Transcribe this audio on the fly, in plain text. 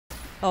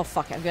Oh,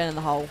 fuck it. I'm going in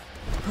the hole.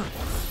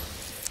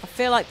 I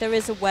feel like there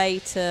is a way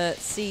to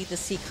see the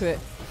secret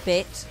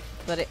bit,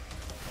 but it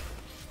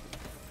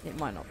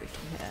might not be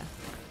from here.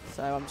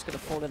 So I'm just going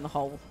to fall in the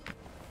hole.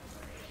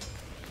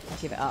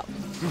 Give it up.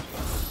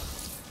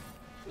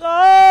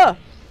 Ah!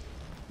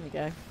 There we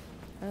go.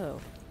 Oh.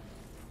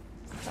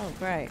 Oh,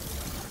 great.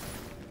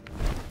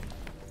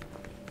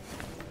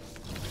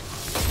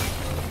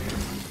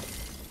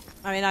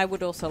 I mean, I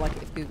would also like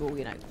it if Google,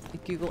 you know,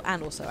 Google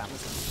and also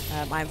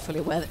Amazon. I'm fully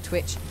aware that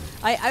Twitch...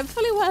 I'm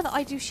fully aware that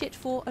I do shit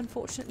for,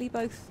 unfortunately,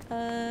 both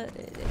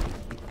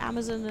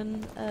Amazon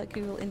and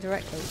Google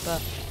indirectly,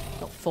 but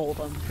not for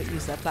them, but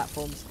use their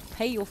platforms.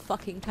 Pay your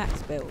fucking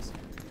tax bills.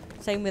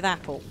 Same with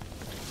Apple.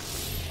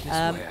 This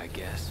way, I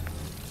guess.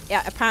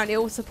 Yeah, apparently it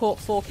will support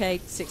 4K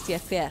 60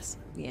 FPS.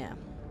 Yeah.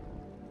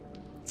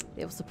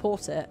 It will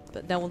support it,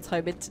 but no one's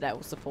home internet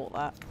will support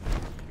that.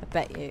 I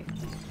bet you.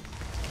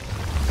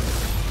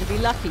 You'll be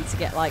lucky to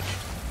get, like...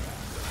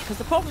 Because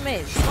the problem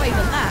is, it's not even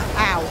that.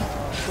 Ow.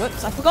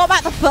 Whoops, I forgot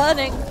about the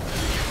burning. The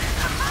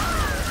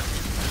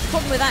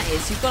problem with that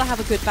is, you've got to have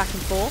a good back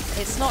and forth.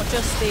 It's not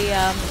just the,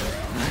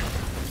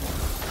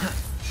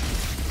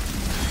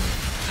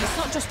 It's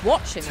not just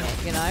watching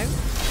it, you know?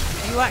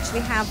 You actually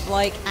have,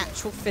 like,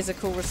 actual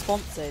physical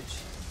responsive.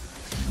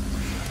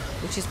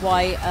 Which is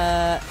why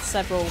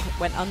several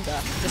went under,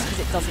 just because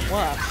it doesn't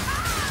work.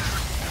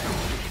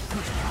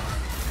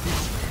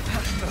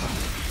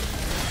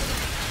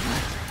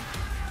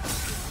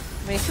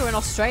 I mean, if you're in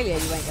Australia,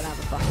 you ain't going to have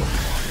a fucking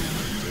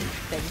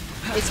thing.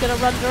 It's going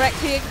to run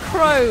directly in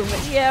Chrome.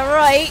 Yeah,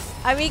 right.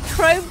 I mean,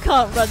 Chrome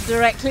can't run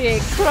directly in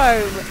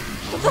Chrome.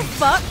 What the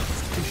fuck?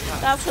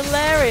 That's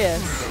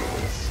hilarious.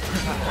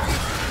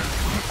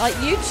 Like,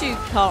 YouTube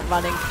can't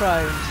run in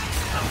Chrome.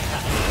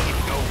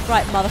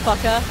 Right,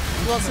 motherfucker.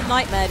 You want some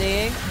nightmare, do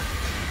you?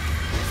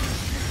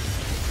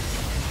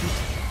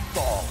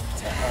 Fall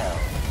to hell.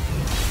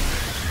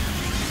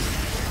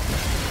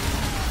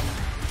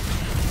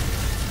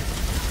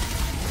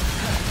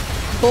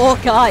 Poor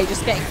guy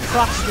just getting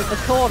crushed in the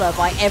corner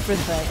by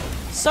everything.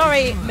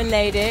 Sorry,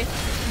 milady,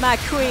 my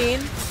queen,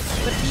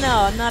 but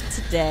no, not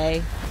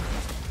today.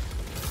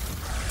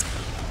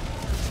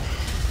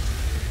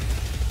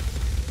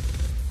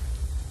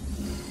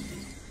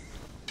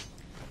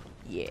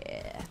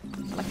 Yeah.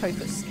 Like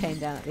Opus came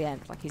down at the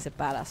end like he's a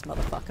badass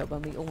motherfucker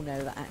when we all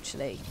know that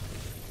actually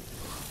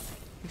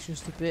he's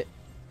just a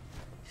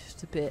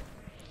bit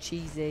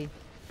cheesy.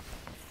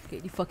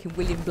 Get your fucking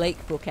William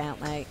Blake book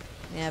out, mate.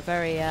 Yeah,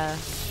 very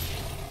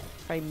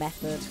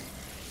method.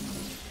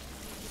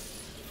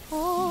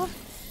 Oh,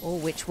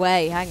 which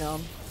way? Hang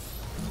on.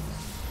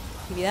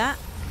 Give me that.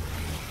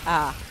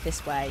 Ah,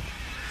 this way.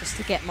 Just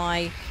to get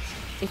my,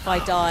 if I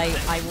die,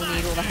 I will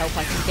need all the help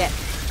I can get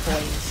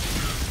coins.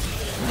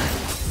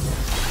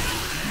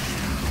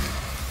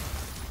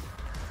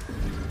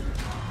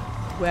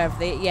 Wherever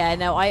the, yeah,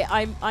 no,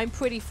 I'm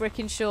pretty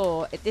freaking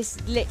sure. This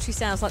literally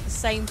sounds like the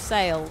same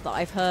sale that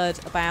I've heard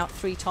about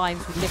 3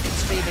 times with different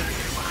streaming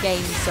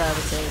game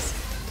services,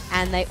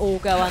 and they all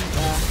go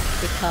under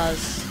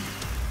because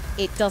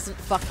it doesn't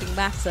fucking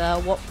matter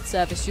what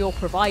service you're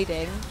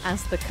providing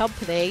as the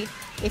company.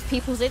 If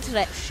people's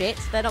internet shit,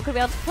 they're not going to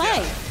be able to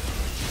play.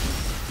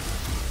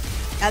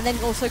 And then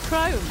also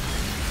Chrome.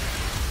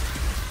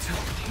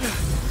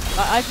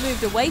 I've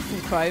moved away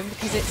from Chrome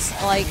because it's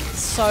like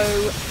so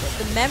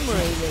the memory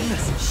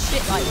leaks and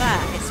shit like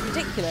that. It's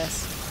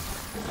ridiculous.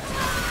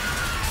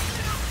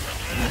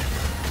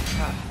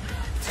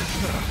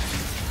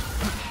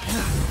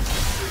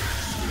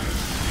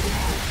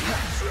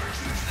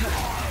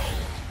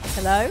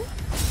 Hello?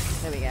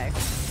 There we go.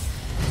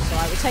 It's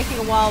alright, we're taking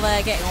a while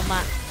there getting on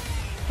that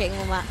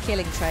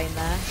killing train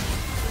there.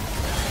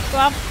 Go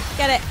on,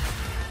 get it.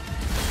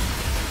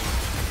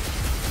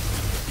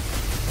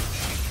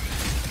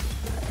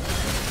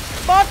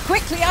 Come on,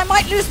 quickly, I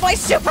might lose my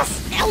super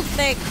stealth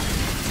thing!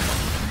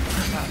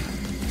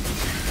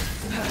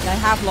 I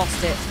have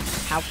lost it.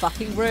 How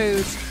fucking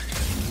rude.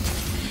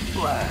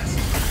 Blast.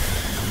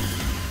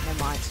 Never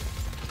mind.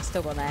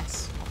 Still got an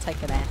S. I'll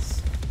take an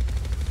S.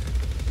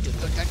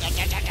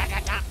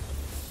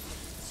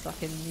 It's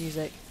fucking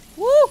music.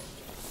 Woo!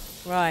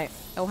 Right.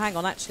 Oh, hang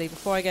on, actually,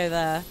 before I go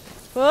there.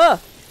 Whoa!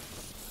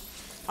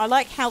 I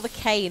like how the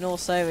cane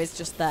also is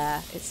just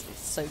there. It's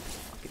so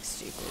fucking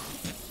stupid.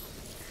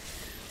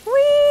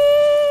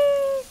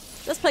 Whee!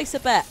 Let's place a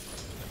bet.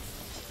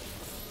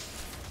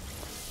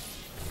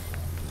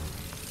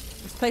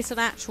 Let's place an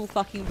actual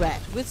fucking bet.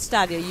 With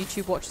Stadia,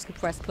 YouTube watchers can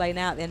press play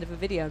now at the end of a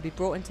video and be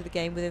brought into the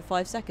game within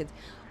 5 seconds.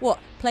 What?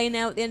 Play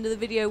now at the end of the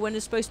video when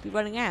it's supposed to be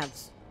running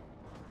ads?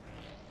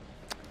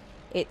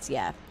 It's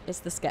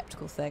the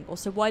skeptical thing.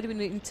 Also, why do we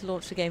need to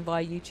launch the game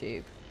via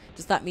YouTube?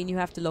 Does that mean you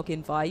have to log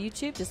in via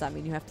YouTube? Does that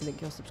mean you have to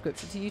link your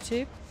subscription to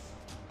YouTube?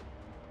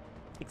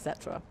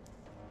 Etc.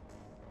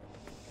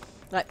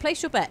 Right,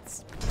 place your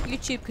bets.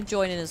 YouTube can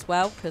join in as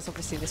well, because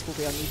obviously this will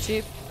be on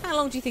YouTube. How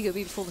long do you think it will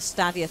be before the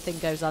Stadia thing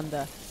goes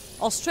under?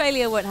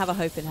 Australia won't have a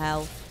hope in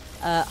hell.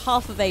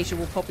 Half of Asia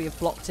will probably have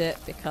blocked it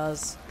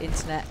because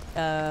internet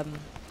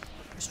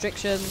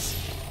restrictions.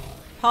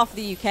 Half of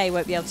the UK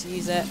won't be able to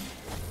use it.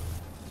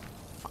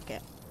 Fuck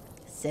it.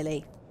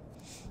 Silly.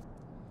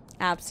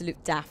 Absolute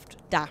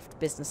daft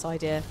business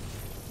idea.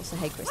 Also,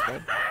 hey, Crispy.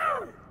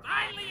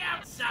 Finally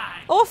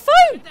outside. Oh, a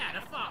phone! That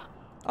a phone.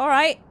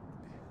 Alright.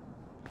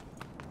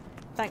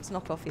 Thanks,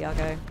 knockoff,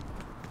 Iago.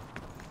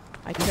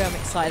 I too am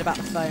excited about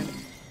the phone.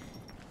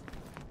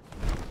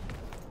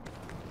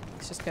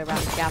 Let's just go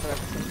around and gather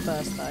everything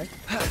first, though.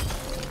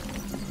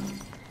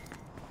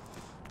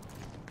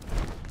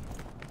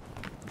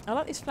 I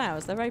like these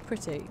flowers. They're very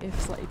pretty, if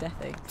slightly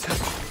deathy.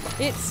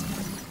 It's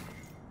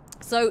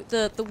so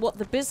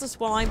the business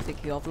one I'm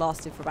thinking of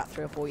lasted for about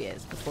 3 or 4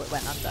 years before it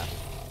went under,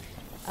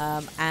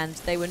 and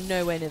they were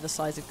nowhere near the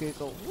size of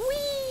Google.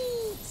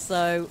 Whee!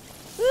 So,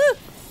 look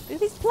at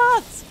these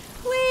plants.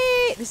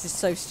 Whee! This is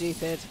so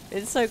stupid.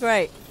 It's so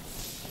great.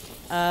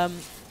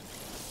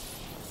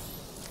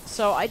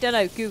 So I don't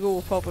know. Google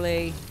will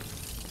probably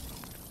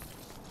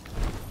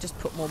just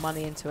put more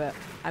money into it.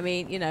 I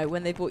mean, you know,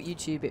 when they bought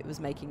YouTube, it was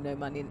making no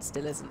money, and it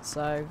still isn't.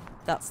 So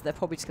they're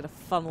probably just going to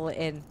funnel it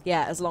in.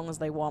 Yeah, as long as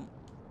they want.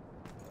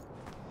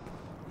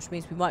 Which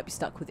means we might be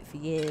stuck with it for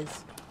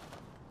years.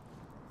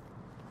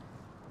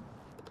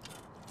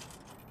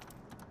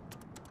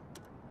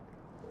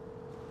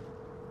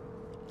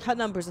 Her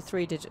number is a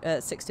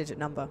 6-digit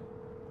number,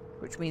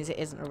 which means it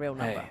isn't a real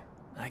number. Hey,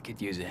 I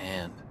could use a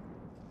hand.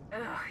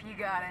 Ugh, you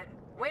got it.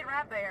 Wait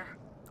right there.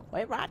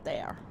 Wait right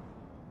there.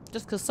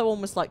 Just because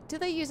someone was like, do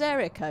they use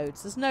area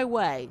codes? There's no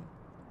way.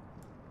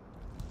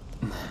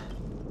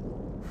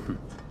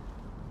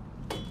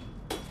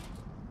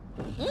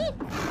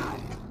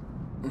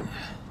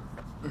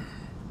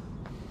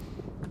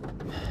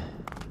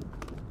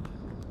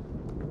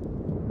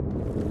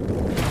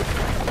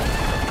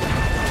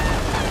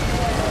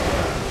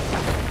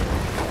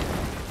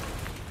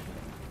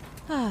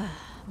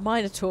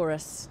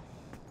 Minotaurus.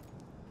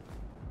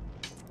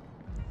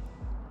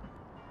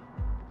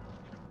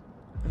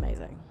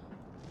 Amazing.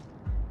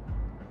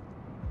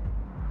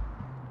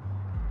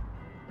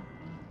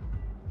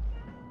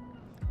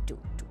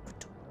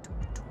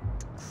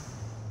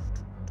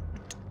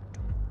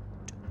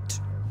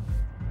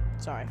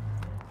 Sorry.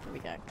 Here we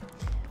go.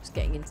 Just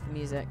getting into the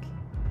music.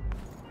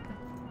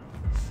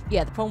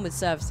 Yeah, the problem with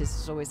services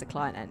is always the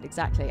client end.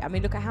 Exactly. I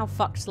mean, look at how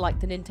fucked like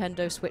the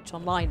Nintendo Switch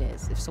Online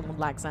is if someone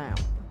lags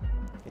out.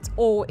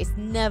 It's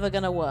never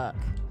gonna work.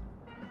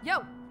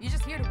 Yo, you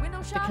just here to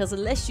window shop? Because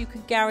unless you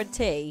can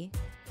guarantee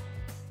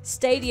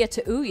Stadia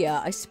to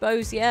Ouya, I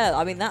suppose, yeah.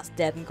 I mean, that's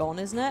dead and gone,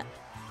 isn't it?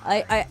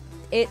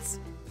 It's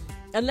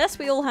unless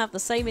we all have the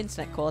same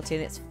internet quality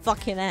and it's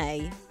fucking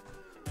A,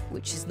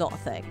 which is not a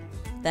thing,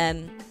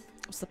 then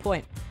what's the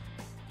point?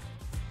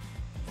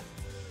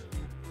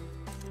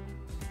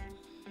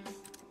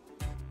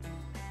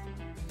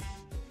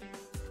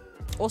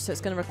 Also,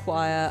 it's going to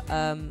require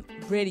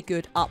really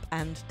good up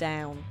and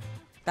down.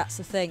 That's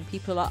the thing.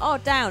 People are like, oh,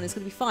 down is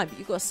going to be fine, but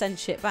you've got to send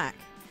shit back.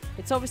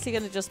 It's obviously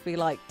going to just be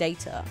like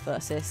data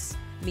versus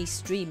me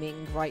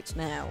streaming right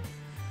now.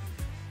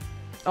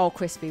 Oh,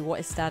 Crispy,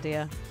 what is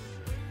Stadia?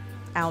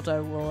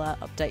 Aldo will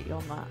update you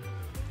on that.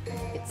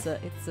 It's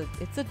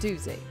a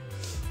doozy.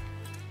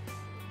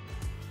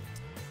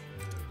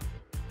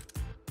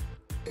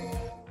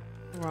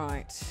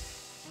 Right.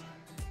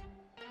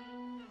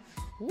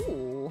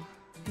 Ooh,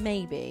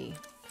 maybe.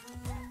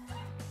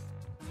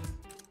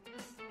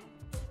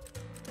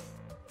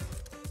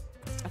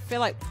 I feel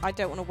like I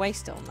don't want to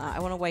waste it on that. I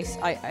want to waste.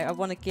 I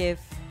want to give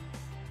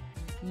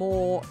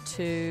more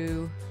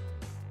to.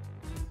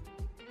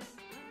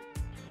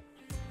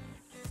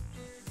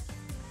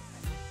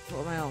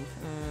 What am I on?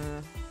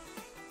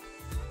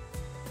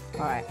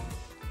 Alright.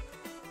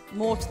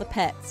 More to the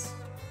pets.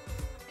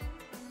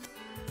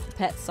 The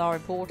pets are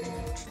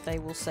important. They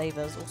will save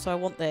us. Also, I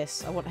want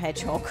this. I want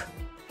Hedgehog.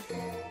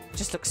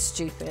 Just looks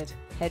stupid.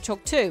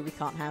 Hedgehog 2 we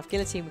can't have.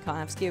 Guillotine we can't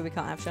have. Skewer we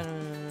can't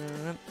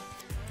have.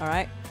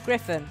 Alright.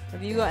 Griffin,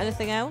 have you got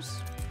anything else?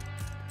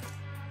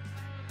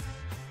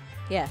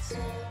 Yes.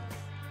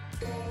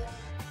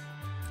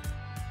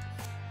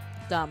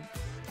 Dumb.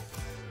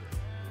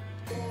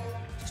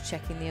 Just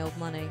checking the old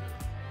money.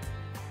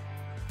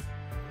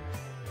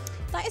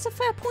 That is a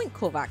fair point,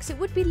 Korvax. It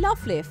would be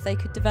lovely if they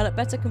could develop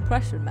better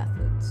compression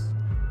methods.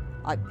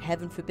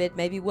 Heaven forbid,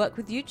 maybe work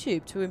with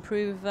YouTube to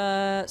improve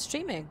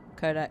streaming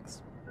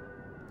codecs.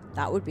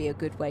 That would be a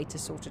good way to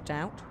sort it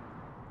out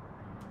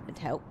and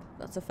help.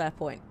 That's a fair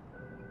point.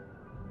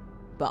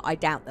 But I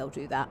doubt they'll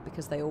do that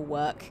because they all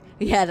work.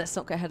 Yeah, let's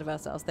not get ahead of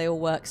ourselves. They all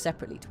work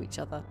separately to each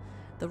other.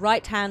 The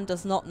right hand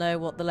does not know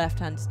what the left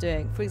hand is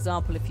doing. For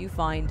example, if you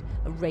find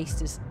a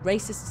racist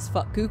as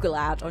fuck Google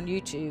ad on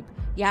YouTube,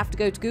 you have to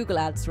go to Google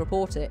Ads to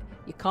report it.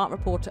 You can't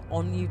report it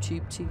on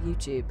YouTube to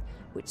YouTube,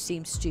 which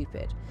seems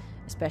stupid,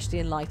 especially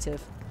in light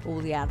of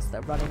all the ads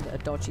that are running that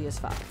are dodgy as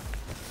fuck.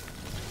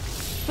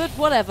 But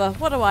whatever.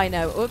 What do I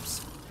know?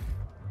 Oops.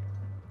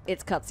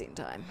 It's cutscene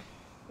time.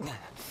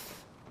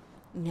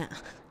 Yeah.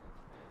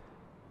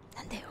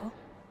 Nandeo.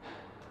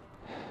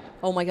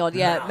 Oh my god,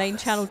 yeah, main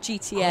channel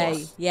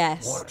GTA.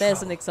 Yes,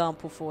 there's an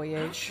example for you.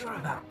 Not sure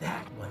about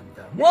that one,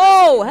 though.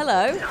 Whoa,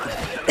 hello.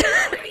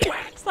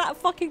 Is that a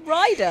fucking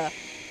rider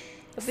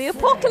of the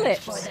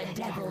apocalypse? For the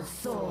devil's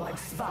sword,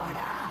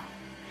 Sparta.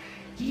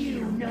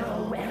 You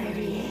know where it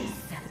is.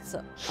 It's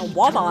a Told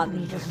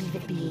woman. me to leave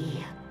it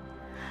be,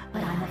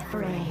 but I'm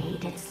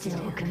afraid it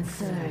still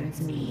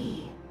concerns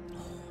me.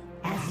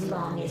 As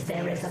long as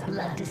there is a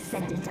blood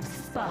descendant of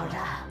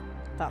Sparta,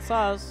 That's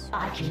us.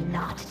 I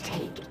cannot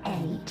take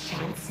any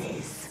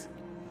chances.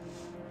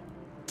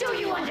 Do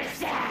you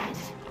understand?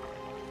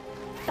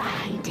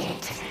 Find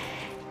it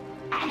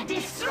and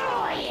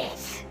destroy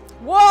it.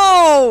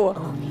 Whoa!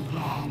 Only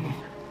then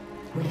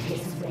will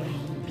his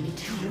reign be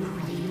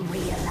truly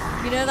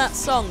realized. You know that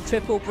song,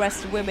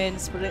 Triple-Breasted Women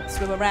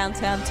Swim Around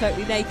Town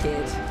Totally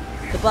Naked?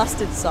 The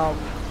Busted song.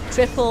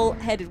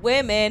 Triple-headed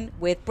women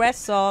with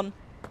breasts on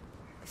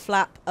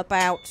flap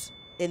about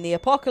in the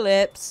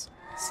apocalypse,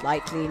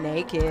 slightly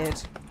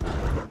naked.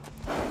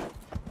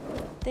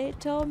 They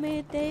told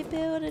me they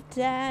built a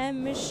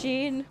time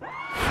machine.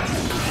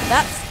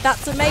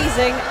 That's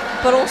amazing,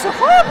 but also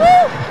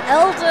horrible!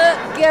 Elder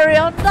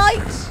Geryon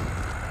Knight!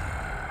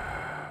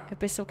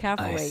 Abyssal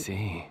Cavalry. I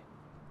see.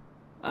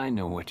 I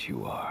know what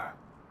you are.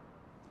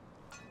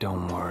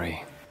 Don't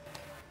worry.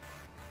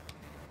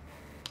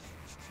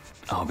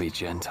 I'll be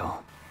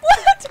gentle.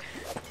 What?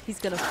 He's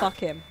gonna fuck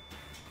him.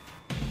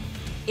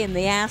 In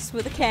the ass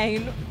with a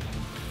cane.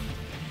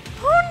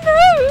 Oh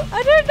no!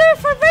 I don't know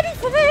if I'm ready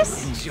for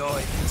this! Enjoy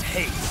the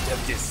taste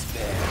of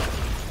despair.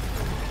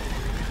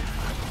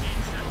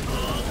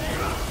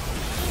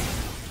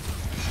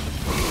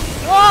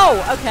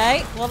 Whoa!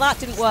 Okay, well that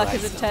didn't work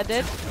as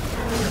intended.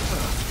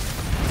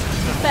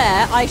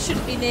 Fair, I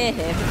shouldn't be near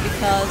him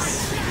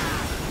because,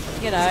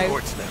 you know,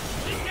 Scorch them.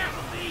 Be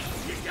careful, Lee.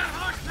 He's got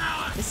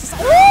horsepower. this is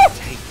ooh!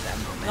 Take that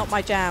moment Not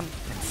my jam.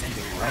 and send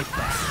it right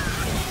back.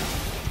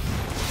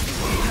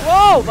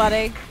 Whoa,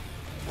 buddy!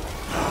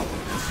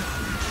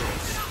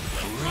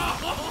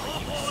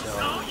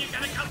 So, you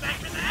gonna come back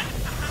to that?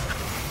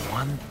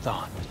 One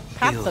thought.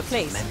 Panther, fills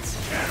please.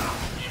 immensity.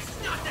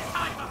 It's not the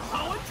time for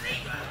poetry.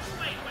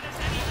 Wait, what does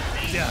that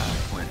even mean?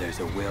 Where there's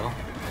a will,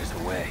 there's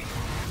a way.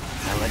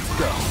 Now let's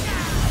go.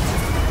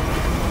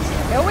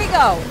 Here we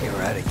go!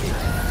 Eradicate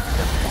the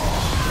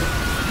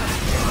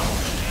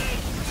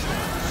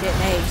Shit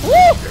me.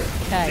 Woo!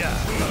 Okay.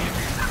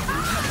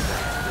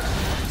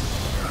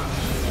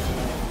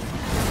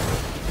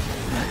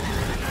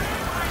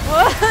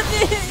 What?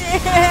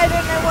 I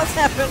don't know what's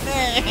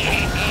happening.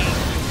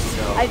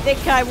 I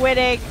think I'm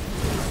winning.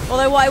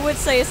 Although what I would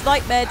say is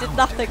Nightmare did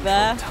nothing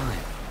there. time.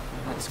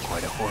 That's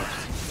quite a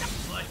horse.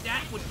 But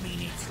that would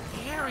mean it's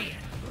Arian.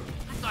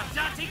 I thought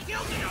Dante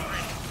killed it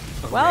already.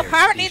 A Well, rare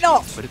apparently species,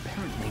 not. But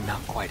apparently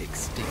not quite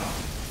extinct.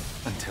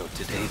 Until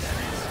today, that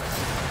is.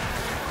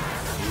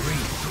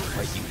 Reap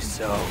what you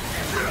sow.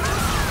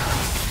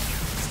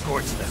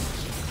 Scorch them.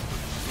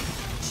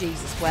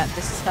 Jesus wept,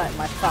 this is hurting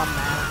my thumb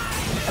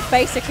now. I'm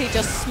basically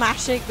just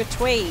smashing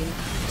between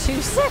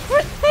two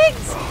separate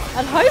things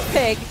and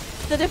hoping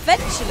that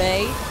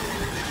eventually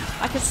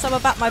I can summon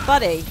back my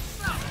buddy.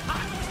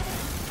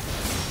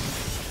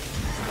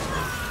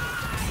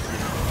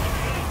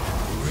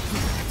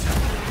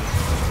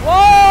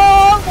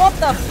 Whoa! What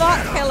the fuck?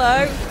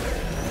 Hello.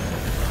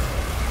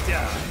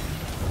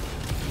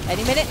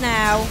 Any minute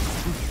now.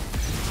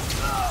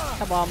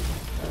 Come on.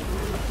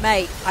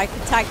 Mate, I can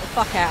tank the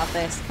fuck out of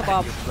this. Come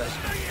on.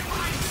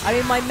 I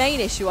mean, my main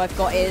issue I've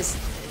got is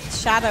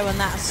Shadow and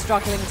that are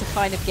struggling to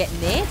kind of get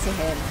near to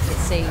him, it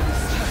seems.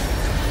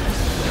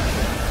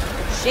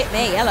 Shit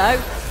me, hello.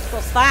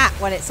 What's that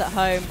when it's at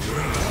home?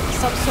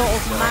 Some sort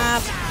of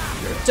mad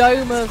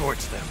dome of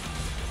Scorch them.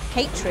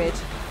 hatred.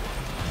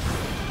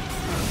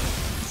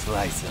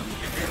 Slice them.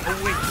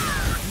 Awake.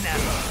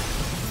 Never.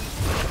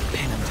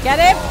 Pin them to Get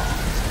the him! wall.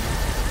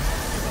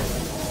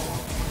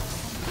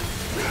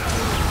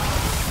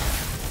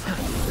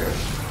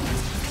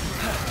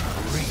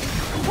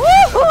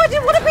 Woohoo! I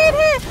didn't want to be in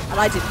here! And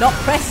I did not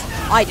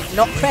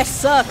press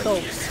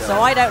circle.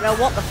 So I don't know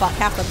what the fuck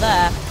happened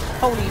there.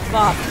 Holy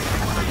fuck.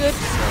 Good.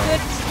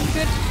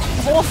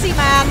 Horsey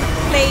man,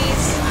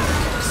 please.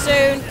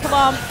 Soon, come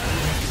on.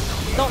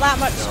 Not that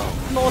much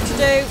more to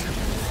do.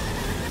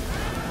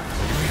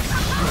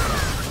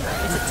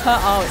 It's a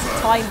it's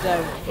a time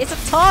dome. It's a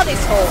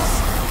TARDIS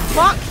horse.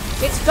 Fuck!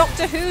 It's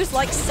Doctor Who's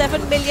like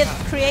 7 millionth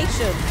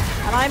creation.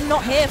 And I'm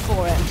not here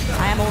for it.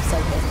 I am also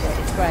here for it.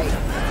 It's great.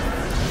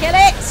 Kill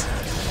it!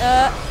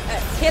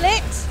 Kill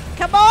it!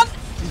 Come on!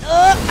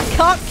 I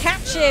can't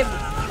catch him!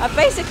 I'm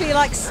basically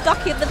like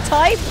stuck in the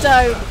time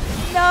dome.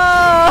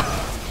 No!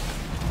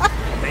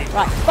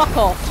 Right, fuck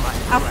off.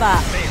 Have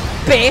that.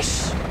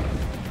 Bish!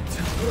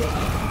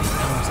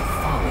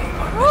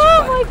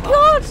 Oh my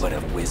god! But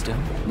of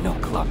wisdom, no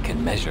clock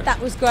can measure. That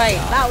was great.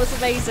 That was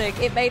amazing.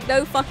 It made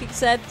no fucking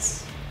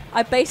sense.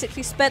 I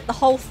basically spent the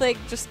whole thing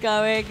just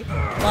going,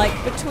 like,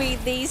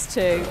 between these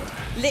two,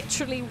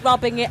 literally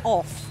rubbing it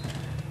off.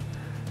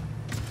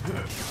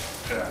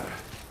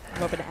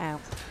 Rubbing it out.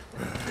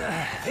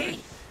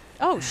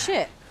 Oh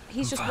shit.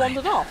 He's just Fine.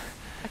 wandered off.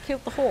 I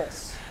killed the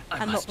horse I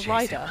and not must the chase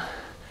rider. him.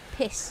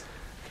 Piss.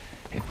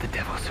 If the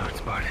Devil Sword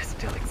Sparta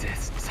still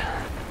exists,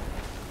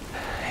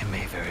 it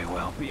may very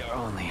well be our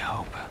only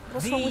hope.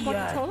 What's wrong with my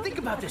controller? Think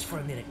about this for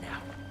a minute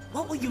now.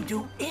 What will you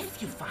do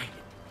if you find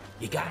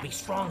it? You gotta be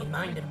strong in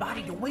mind and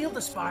body to wield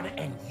the Sparta,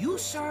 and you,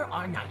 sir,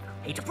 are neither.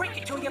 Hate to break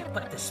it to you,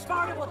 but the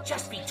Sparta will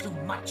just be too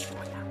much for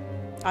you.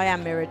 I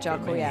am mirrored,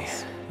 Jarkle, Me,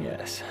 yes.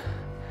 Yes.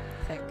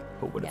 I think.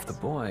 But what Yes. if the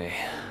boy,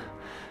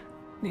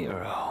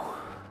 Nero?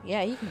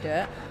 Yeah, you can do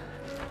it.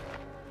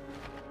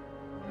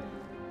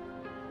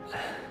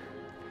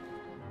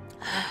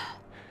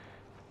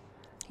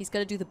 He's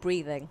going to do the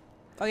breathing.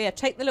 Oh yeah,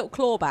 take the little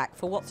claw back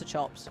for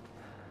what's-a-chops.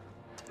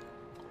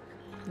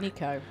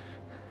 Nico.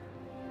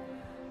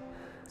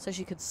 So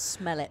she could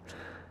smell it.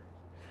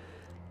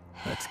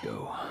 Let's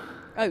go.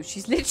 Oh,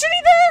 she's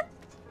literally there!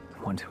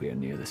 Once we are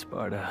near the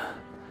Sparta,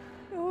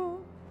 Oh.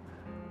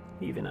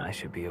 even I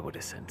should be able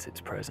to sense its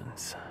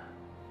presence.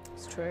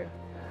 It's true.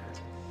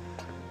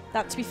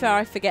 That, to be fair,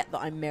 I forget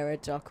that I'm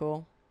mirrored,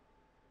 Jarkle.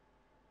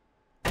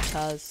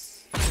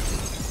 Because...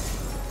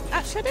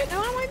 Actually, I don't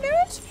know, am I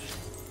mirrored?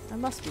 I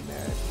must be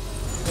mirrored.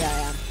 Yeah, I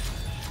am.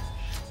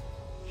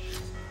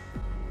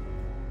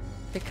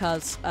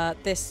 Because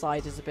this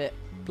side is a bit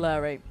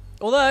blurry.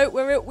 Although,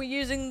 we're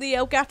using the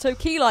Elgato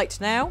key light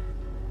now.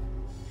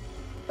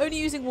 Only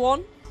using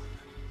one.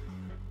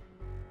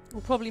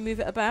 We'll probably move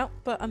it about,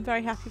 but I'm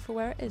very happy for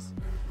where it is.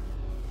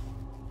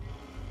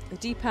 The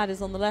D-pad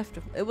is on the left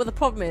of... Well, the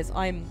problem is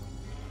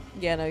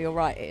Yeah, no, you're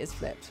right. It is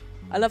flipped.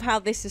 I love how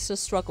this is a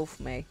struggle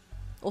for me.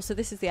 Also,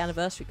 this is the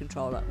anniversary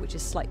controller, which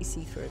is slightly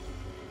see-through.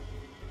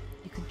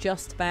 You can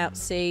just about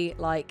see,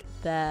 like,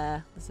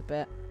 there's a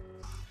bit.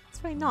 It's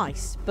very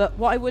nice. But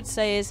what I would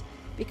say is,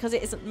 because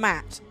it isn't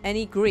matte,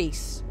 any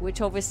grease,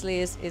 which obviously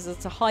is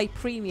at a high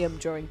premium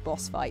during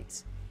boss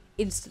fights,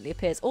 instantly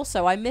appears.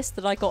 Also, I missed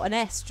that I got an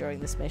S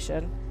during this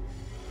mission.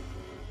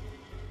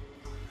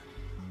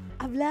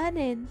 I'm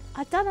learning.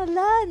 I've done a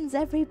learns,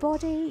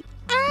 everybody.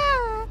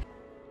 Ah!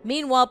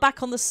 Meanwhile,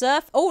 back on the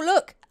surf. Oh,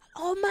 look.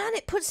 Oh, man,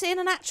 it puts it in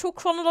an actual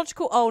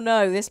chronological... Oh,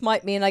 no, this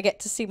might mean I get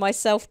to see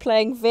myself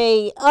playing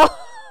V. Oh,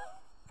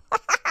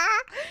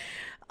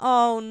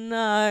 oh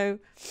no.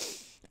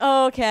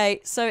 Okay,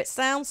 so it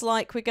sounds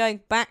like we're going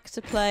back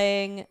to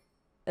playing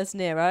as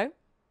Nero.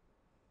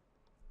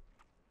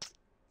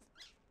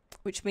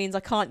 Which means I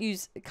can't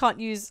use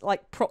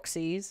like,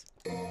 proxies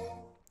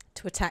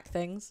to attack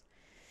things.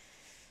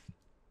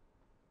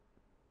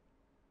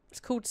 It's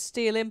called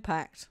Steel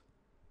Impact.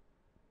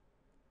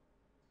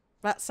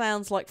 That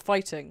sounds like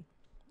fighting.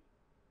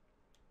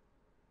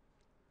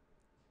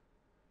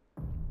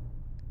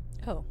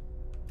 Oh.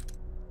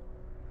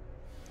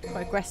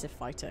 Quite aggressive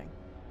fighting.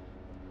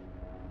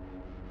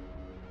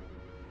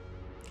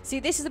 See,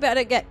 this is the bit I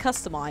don't get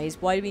customized.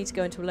 Why do we need to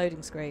go into a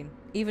loading screen?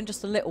 Even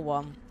just a little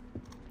one.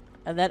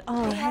 And then,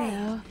 oh,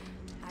 hello.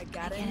 I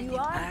got a new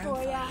arm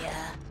for ya.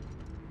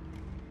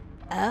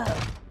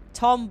 Oh.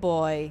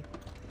 Tomboy.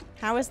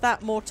 How is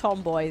that more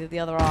tomboy than the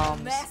other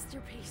arms?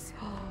 Masterpiece.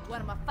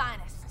 One of my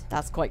finest.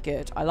 That's quite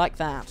good. I like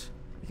that.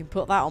 You can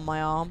put that on my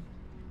arm.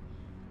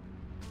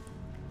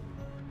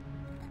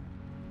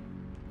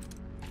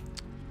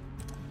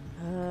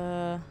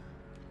 I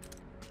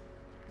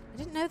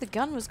didn't know the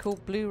gun was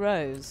called Blue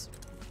Rose.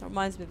 That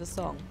reminds me of a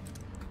song.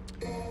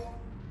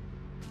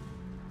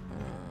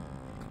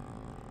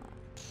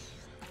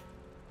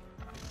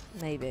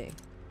 Maybe.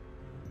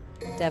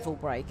 Devil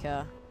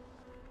Breaker.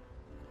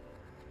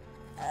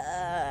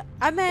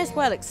 I may as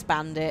well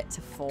expand it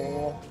to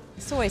 4.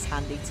 It's always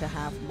handy to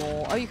have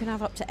more. Oh, you can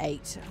have up to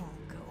 8. Oh,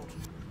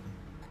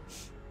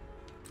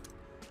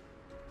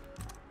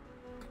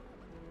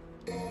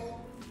 God.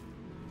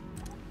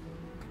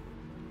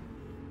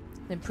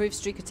 Improved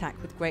streak attack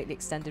with greatly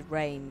extended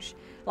range.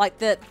 Like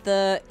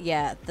the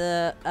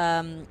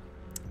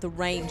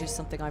range is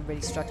something I'm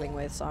really struggling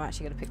with, so I'm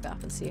actually going to pick that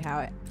up and see how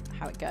it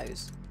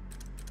goes.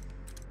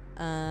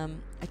 I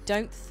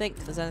don't think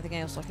there's anything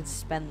else I can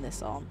spend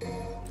this on.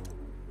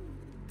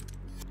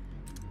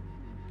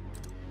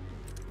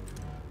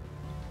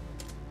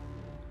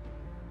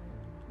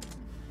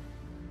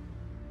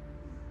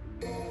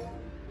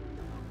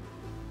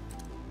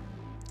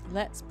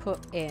 Let's put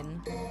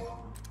in...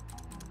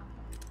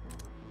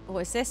 Oh,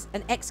 is this?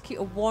 An execute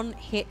a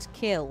one-hit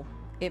kill.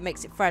 It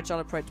makes it fragile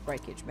approach to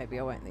breakage. Maybe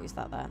I won't use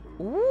that then.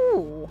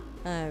 Ooh!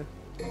 Oh.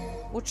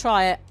 We'll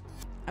try it.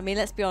 I mean,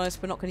 let's be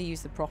honest, we're not going to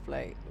use them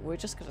properly. We're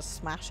just going to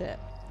smash it.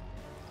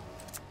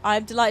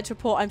 I'm delighted to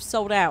report I'm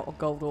sold out on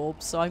gold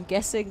orbs, so I'm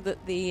guessing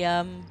that the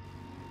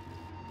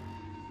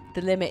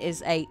limit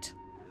is 8.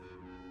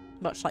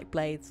 Much like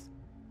blades.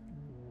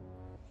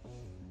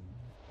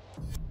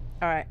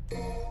 Alright.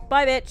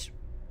 Bye, bitch!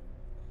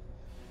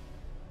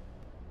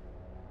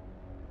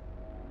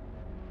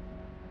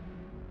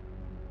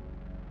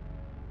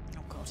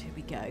 Oh god, here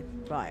we go.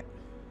 Right.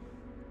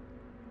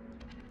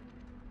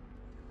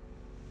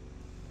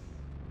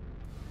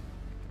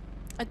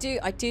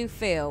 I do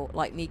feel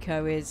like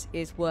Nico is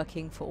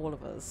working for all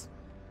of us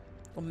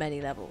on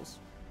many levels.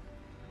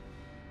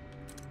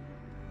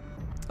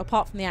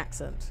 apart from the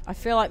accent. I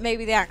feel like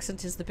maybe the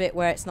accent is the bit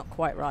where it's not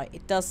quite right.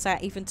 It does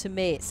sound, even to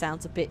me, it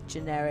sounds a bit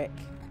generic.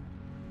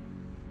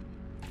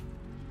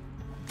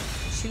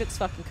 She looks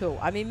fucking cool.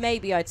 I mean,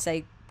 maybe I'd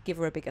say give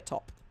her a bigger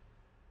top.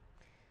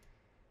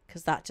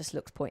 Because that just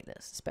looks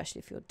pointless, especially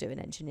if you're doing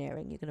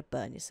engineering. You're going to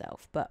burn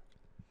yourself. But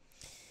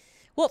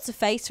what's her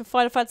face from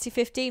Final Fantasy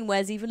 15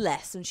 wears even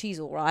less, and she's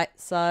alright.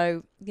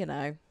 So, you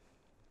know.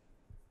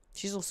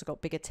 She's also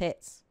got bigger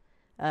tits.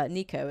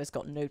 Nico has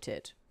got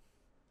noted.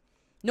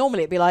 Normally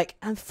it'd be like,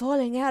 I'm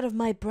falling out of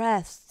my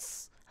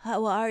breasts.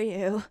 How are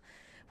you?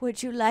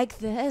 Would you like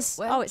this?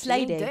 Well, oh, it's she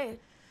ain't Lady. dead.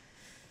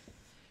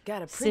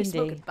 Got a pretty Cindy.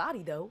 smoking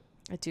body, though.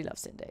 I do love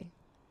Cindy.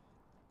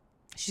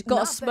 She's got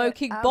Not a that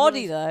smoking I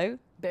body, was though.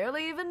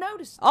 Barely even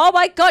noticed. Oh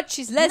my god,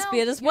 she's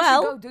lesbian as You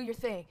well. should go do your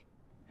thing.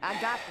 I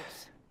got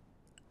this.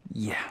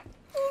 Yeah.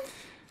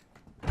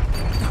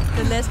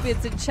 The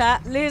lesbians in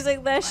chat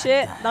losing their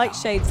shit.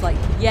 Nightshade's like,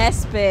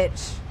 yes,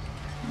 bitch.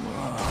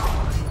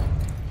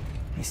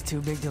 He's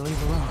too big to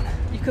leave alone.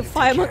 You can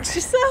fight amongst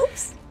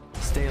yourselves.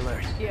 Stay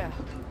alert. Yeah.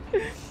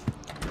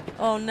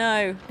 Oh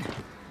no.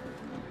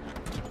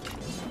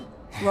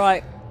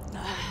 Right.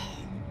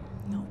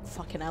 Oh,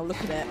 fucking hell, look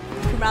at it.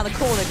 Come around the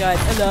corner going,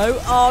 hello.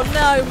 Oh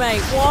no,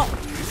 mate, what?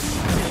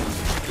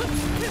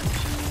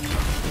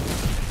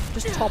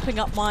 Just topping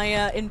up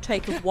my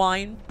intake of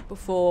wine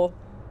before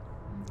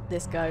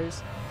this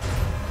goes.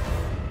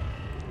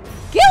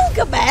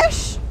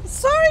 Gilgamesh?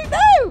 Sorry,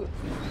 no!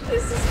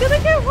 This is gonna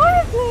go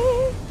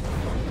horribly.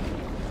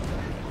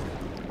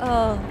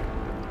 Oh.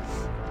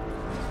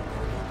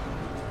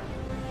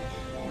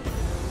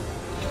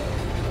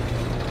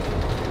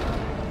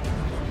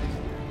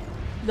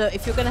 Look,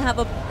 if you're gonna have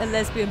a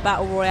lesbian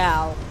battle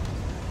royale,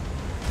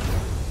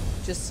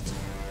 just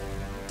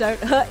don't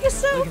hurt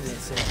yourself. Look at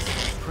this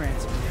ass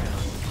prancing around.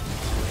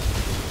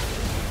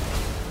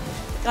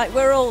 Like,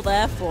 we're all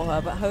there for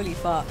her, but holy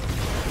fuck.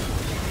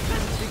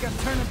 Think I'm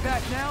turning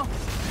back now?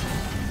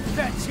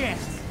 That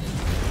chance.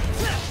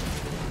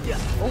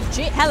 Oh,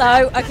 gee,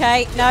 hello.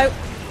 Okay, no.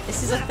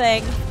 This is a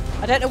thing.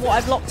 I don't know what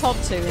I've locked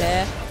onto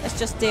here. Let's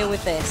just deal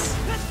with this.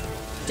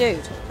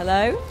 Dude,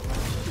 hello?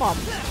 Come on.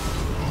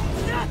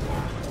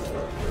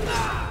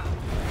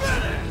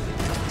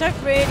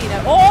 Don't really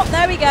know. Oh,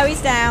 there we go.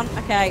 He's down.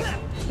 Okay.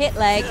 Hit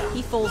leg.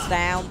 He falls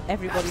down.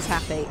 Everybody's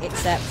happy,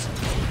 except...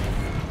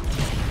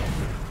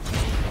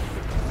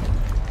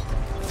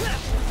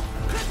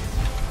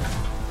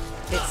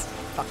 It's...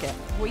 Fuck it.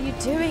 What are you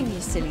doing, you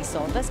silly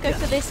sod? Let's go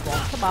for this one.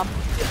 Come on.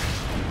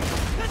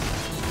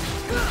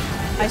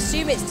 I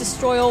assume it's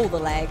destroy all the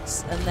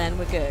legs, and then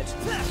we're good.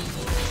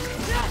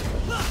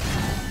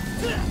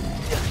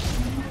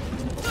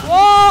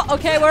 Whoa!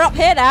 Okay, we're up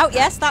here now.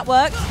 Yes, that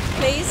worked.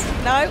 Please.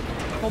 No.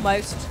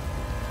 Almost.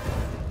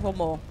 One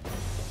more.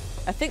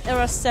 I think there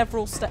are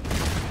several steps.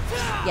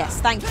 Yes,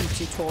 thank you,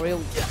 tutorial,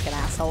 you fucking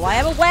asshole. I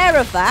am aware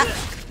of that.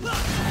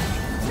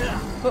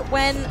 But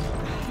when...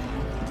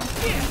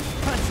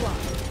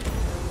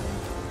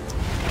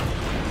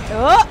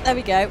 Oh, there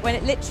we go. When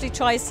it literally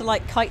tries to,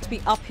 like, kite me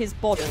up his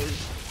body,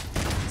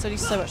 there's only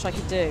so much I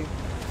can do.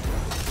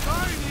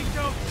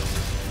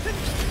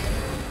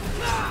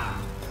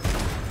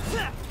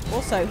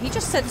 Also, he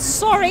just said,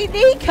 sorry,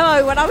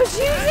 Nico, when I was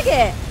using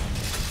it.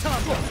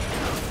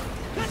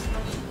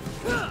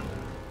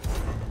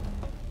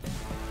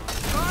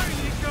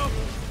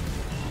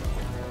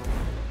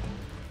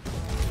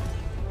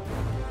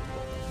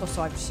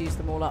 Also, I just used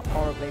them all up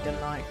horribly,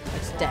 didn't I? I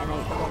just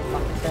detonate the wrong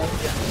fucking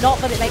thing. Not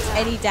that it makes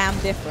any damn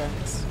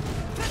difference.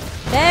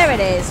 There it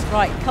is.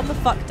 Right, come the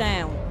fuck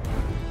down.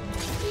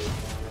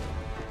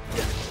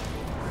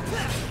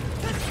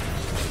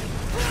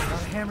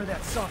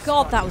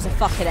 God, that was a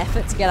fucking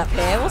effort to get up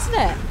here, wasn't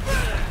it?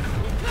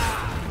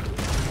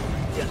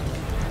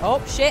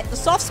 Oh, shit. The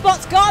soft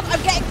spot's gone.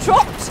 I'm getting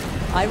dropped.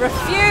 I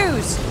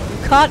refuse.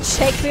 You can't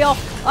shake me off.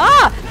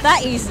 Ah,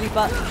 that easily,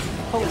 but...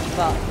 Holy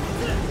fuck.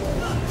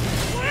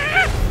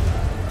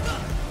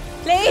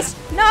 Please,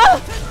 no!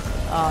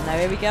 Oh no,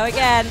 here we go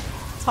again.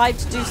 Time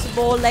to do some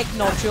more leg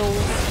nodules.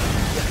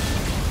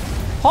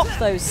 Pop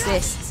those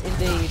cysts,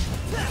 indeed.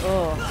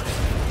 Oh.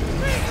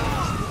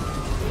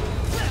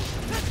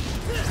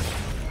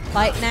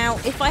 Like, now,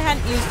 if I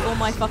hadn't used all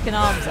my fucking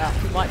arms up,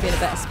 we might be in a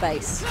better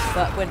space.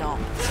 But we're not.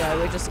 So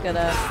we're just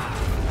gonna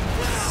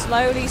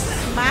slowly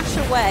smash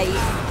away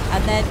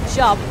and then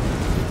jump.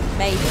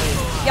 Maybe.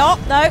 Yup,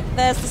 no,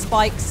 there's the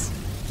spikes.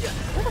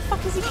 Where the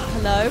fuck is he?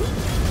 Hello?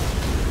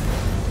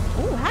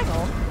 Oh, hang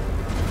on.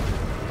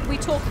 Can we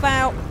talk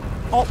about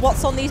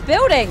what's on these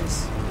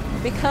buildings?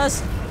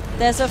 Because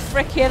there's a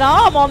freaking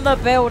arm on the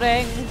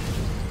building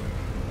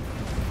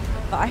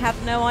that I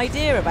have no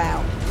idea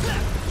about.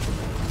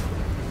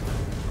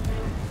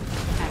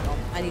 Hang on,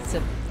 I need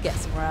to get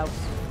somewhere else.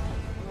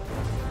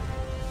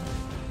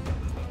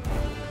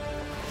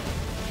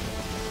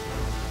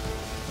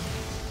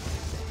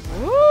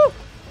 Woo!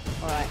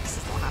 Alright, this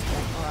is not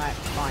happening. Alright,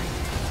 fine.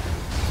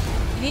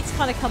 You need to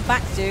kind of come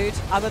back, dude.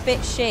 I'm a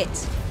bit shit.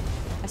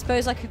 I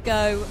suppose I could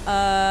go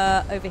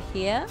over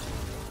here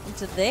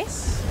into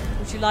this.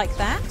 Would you like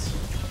that?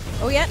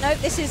 Oh yeah, no,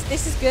 this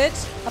is good.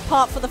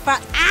 Apart from the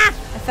fact, I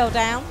fell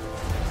down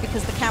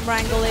because the camera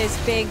angle is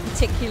being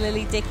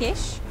particularly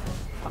dickish.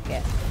 Fuck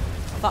it.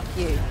 Fuck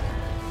you.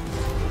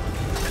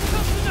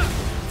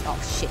 Oh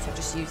shit! I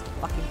just used the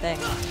fucking thing.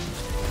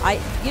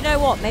 You know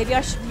what? Maybe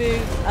I should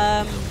move.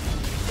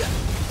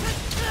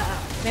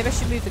 Maybe I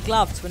should move the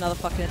glove to another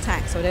fucking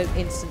attack so I don't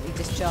instantly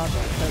discharge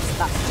it, because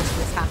that's just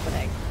what's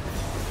happening.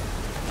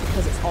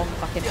 Because it's on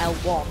fucking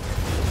L1.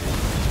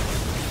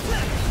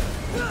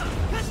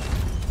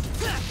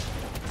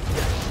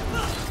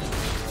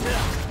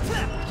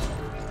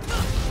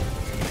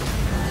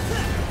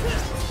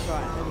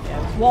 Right, there we go.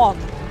 1.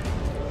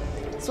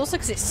 It's also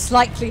because it's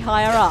slightly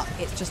higher up.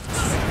 It's just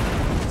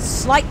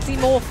slightly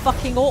more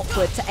fucking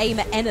awkward to aim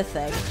at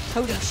anything.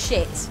 Holy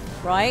shit,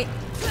 right?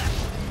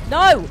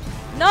 No!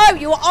 No,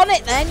 you were on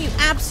it then, you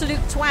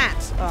absolute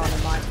twat. Oh,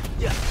 never mind.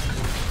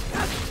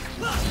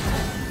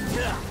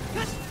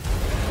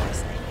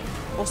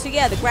 Also,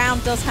 yeah, the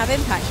ground does have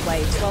impact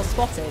waves. Well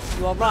spotted.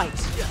 You are right.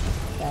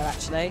 There,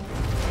 actually.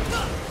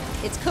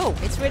 It's cool.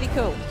 It's really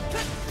cool.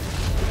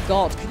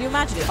 God, can you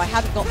imagine if I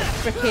hadn't got the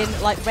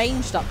frickin' like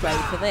ranged upgrade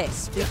for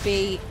this? We'd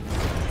be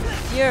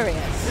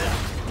furious.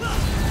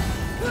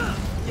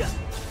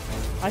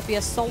 I'd be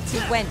a salty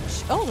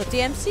wench. Oh, the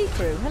DMC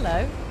crew.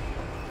 Hello.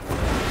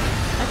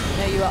 I didn't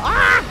know you were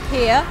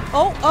here.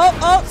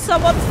 Oh,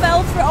 someone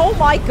fell through. Oh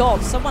my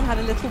god, someone had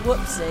a little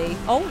whoopsie.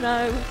 Oh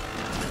no.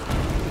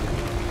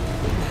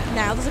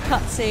 Now there's a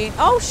cutscene.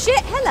 Oh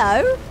shit,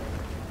 hello.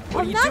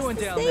 What are you doing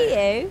nice down to see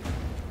there? you.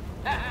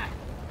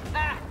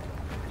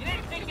 You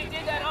didn't think you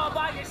did that all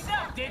by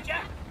yourself, did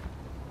ya?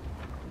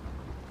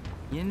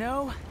 You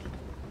know,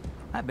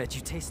 I bet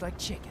you taste like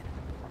chicken.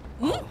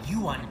 Oh,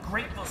 you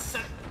ungrateful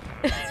son.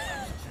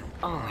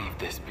 I'll leave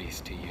this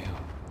beast to you.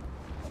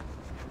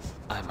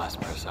 I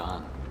must press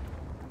on.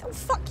 Oh,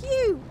 fuck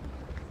you.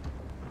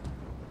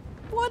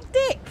 What a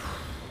dick.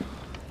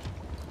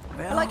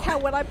 Well, I like how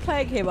when I'm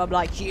playing him, I'm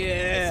like,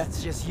 yeah.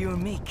 it's just you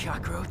and me,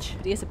 cockroach.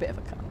 But he is a bit of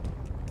a cunt.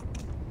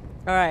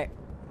 Alright.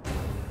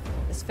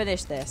 Let's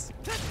finish this.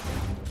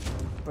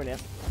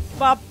 Brilliant.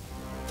 Bob.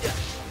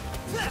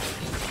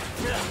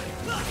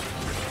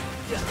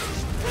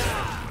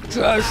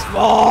 Just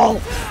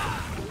fall.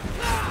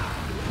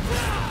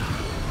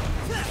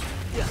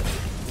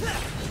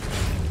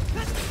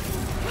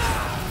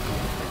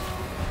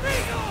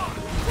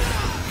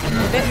 I'm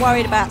a bit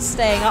worried about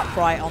staying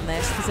upright on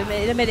this, because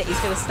in a minute he's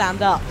going to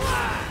stand up.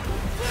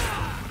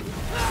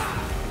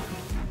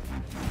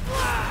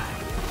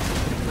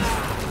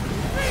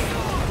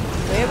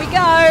 Here we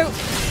go.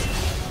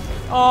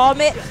 Oh,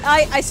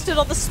 I stood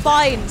on the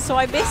spine, so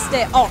I missed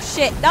it. Oh,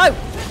 shit. No.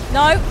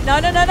 No. No,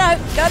 no, no, no.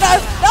 No, no.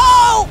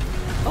 No!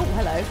 Oh,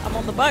 hello. I'm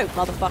on the boat,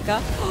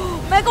 motherfucker.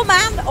 Mega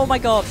Man! Oh, my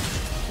God.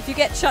 If you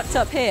get chucked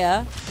up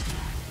here,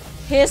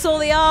 here's all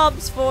the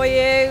arms for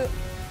you.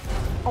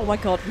 Oh, my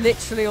God.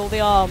 Literally all the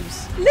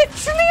arms.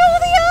 Literally all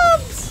the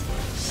arms!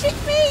 Shit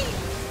me!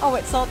 Oh,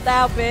 it's on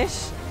now,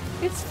 bish.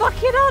 It's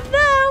fucking on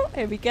now.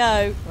 Here we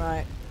go.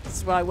 Right. This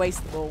is where I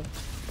waste them all.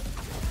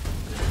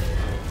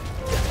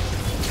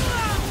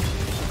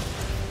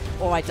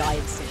 Or I die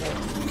instantly.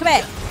 Come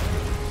here!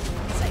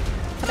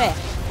 Come here.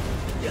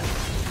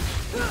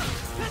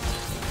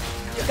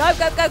 Go,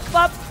 go, go, come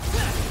on!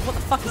 What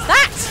the fuck is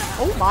that?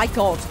 Oh my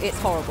god, it's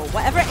horrible.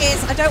 Whatever it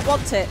is, I don't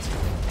want it.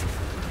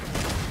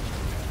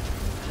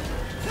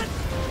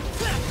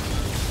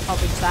 I'll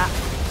reach that.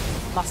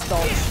 Must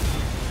dodge.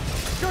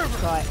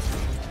 Right.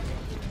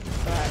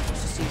 Alright, I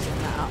was just using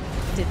that up.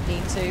 Didn't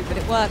need to, but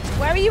it worked.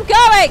 Where are you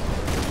going?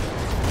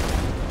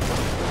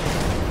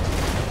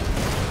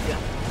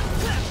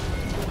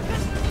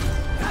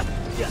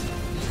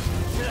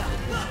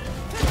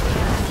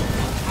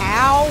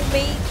 Ow,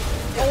 me.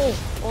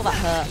 Oh, that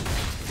hurt.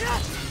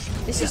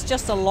 This is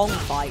just a long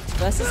fight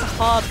versus a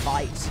hard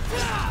fight.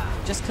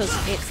 Just because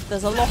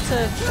there's a lot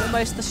of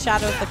almost the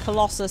Shadow of the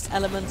Colossus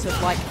element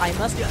of like, I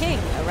must king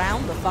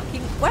around the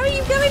fucking... Where are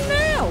you going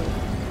now?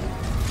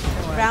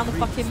 Around the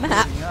fucking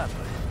map.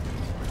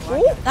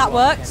 Oh, that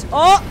worked.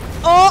 Oh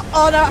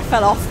no, it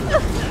fell off.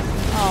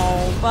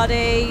 Oh,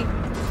 buddy.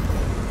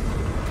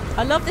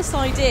 I love this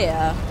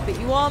idea, but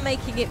you are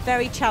making it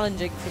very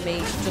challenging for me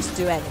to just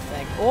do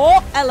anything.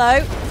 Oh,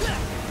 hello.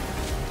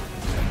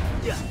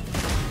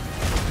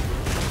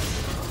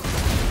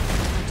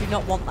 I do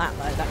not want that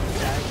though, that can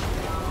go.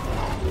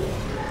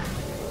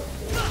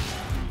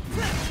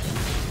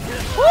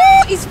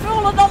 Oh, he's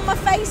fallen on my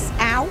face.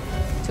 Ow.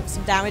 Took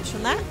some damage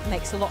from that.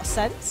 Makes a lot of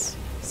sense.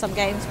 Some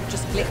games would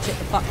just glitch it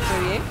the fuck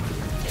through you.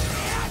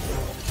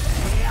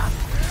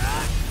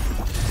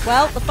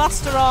 Well, the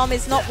Buster arm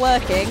is not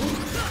working.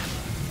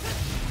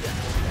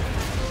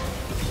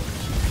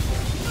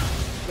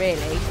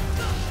 Really.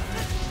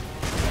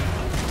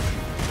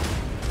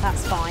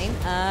 That's fine.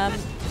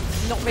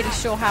 Not really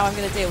sure how I'm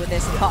going to deal with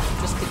this apart from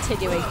just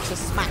continuing to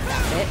smack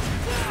at it.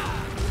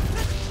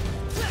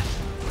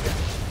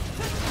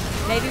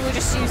 Maybe we'll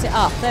just use it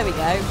up. There we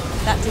go.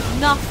 That did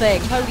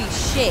nothing. Holy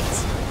shit.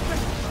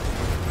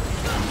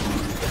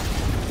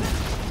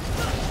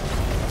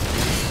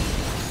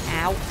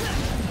 Ow.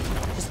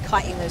 Just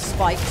kiting those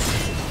spikes.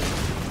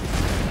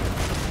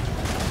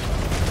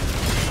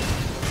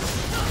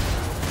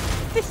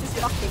 This is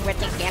fucking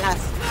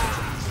ridiculous.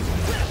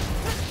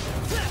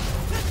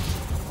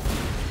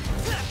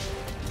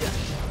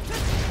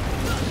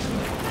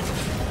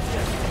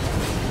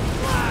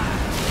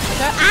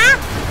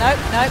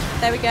 No,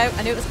 there we go.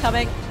 I knew it was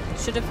coming.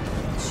 Should have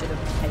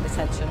paid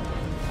attention.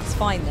 It's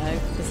fine though,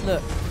 because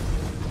look,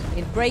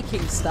 in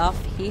breaking stuff,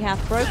 he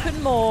hath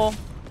broken more.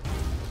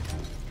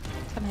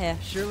 Come here.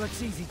 Sure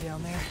looks easy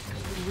down there.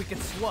 Maybe we could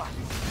swap.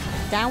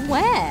 Down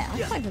where? I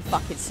can't even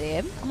fucking see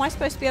him. Am I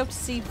supposed to be able to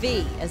see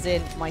V, as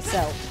in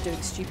myself,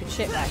 doing stupid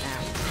shit right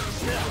now?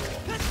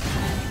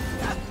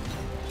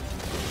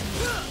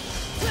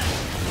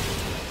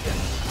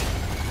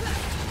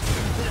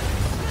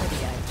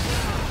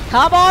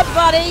 Come on,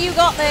 buddy, you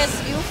got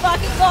this. You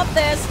fucking got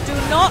this. Do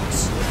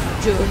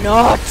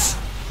not.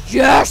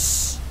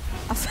 Yes.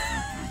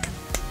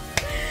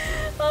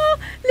 Oh,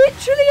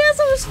 literally, as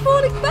I was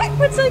falling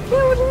backwards, I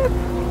killed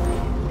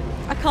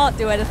him. I can't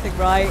do anything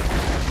right.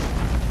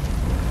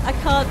 I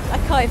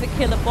can't even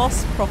kill a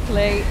boss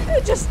properly.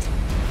 Just,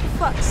 for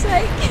fuck's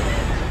sake.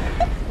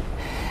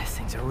 This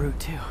thing's a root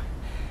too.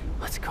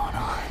 What's going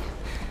on?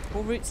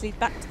 All routes lead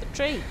back to the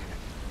tree.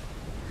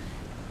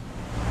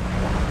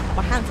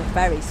 My hands are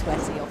very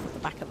sweaty off of the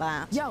back of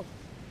that. Yo,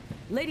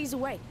 ladies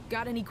away.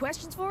 Got any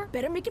questions for her?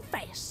 Better make it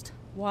fast.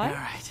 What? All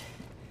right.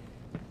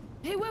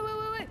 Hey, wait.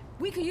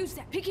 We could use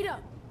that. Pick it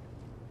up.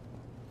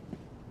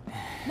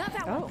 Not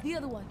that one. The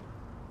other one.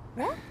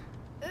 What?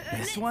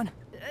 This one?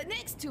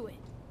 Next to it.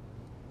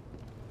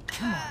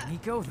 Come on,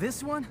 Nico.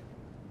 This one?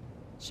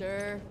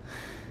 Sure.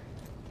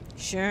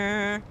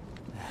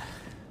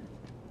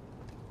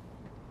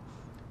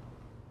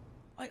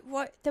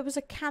 What? There was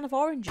a can of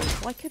oranges.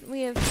 Why couldn't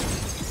we have?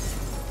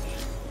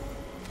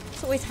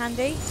 It's always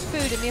handy. It's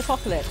food in the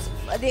apocalypse.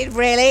 I mean,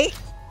 really?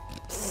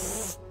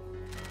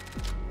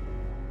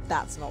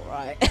 That's not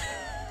right.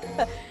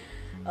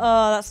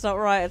 Oh, that's not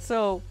right at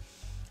all.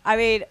 I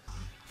mean,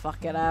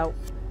 fuck it out.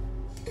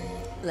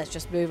 Let's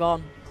just move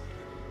on.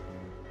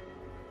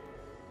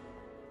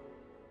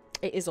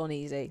 It is on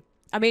easy.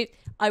 I mean,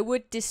 I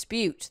would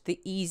dispute the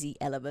easy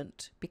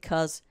element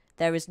because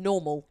there is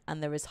normal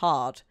and there is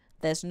hard.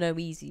 There's no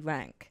easy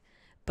rank.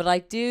 But I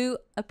do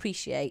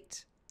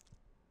appreciate,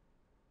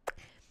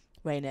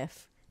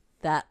 Rainif,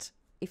 that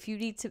if you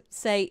need to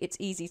say it's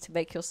easy to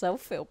make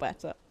yourself feel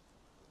better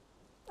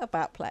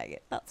about playing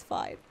it, that's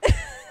fine.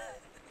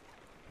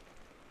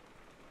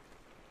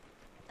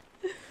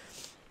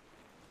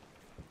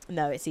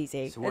 No, it's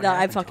easy. So what No, I'm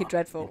happened to fucking him?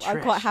 dreadful. And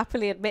I quite Trish?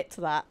 happily admit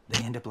to that.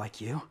 They end up like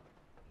you?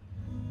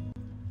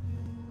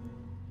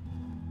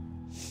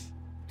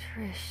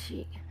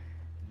 Trish,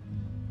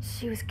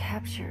 she was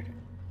captured.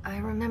 I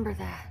remember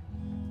that.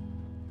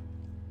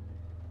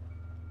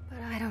 But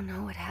I don't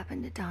know what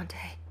happened to Dante.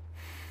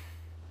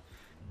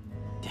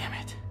 Damn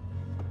it.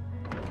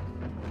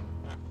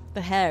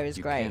 The hair is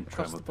You great can't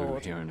across travel the through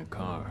board. here in a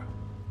car.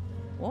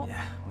 What?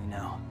 Yeah, we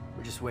know.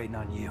 We're just waiting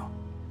on you.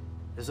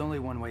 There's only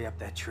one way up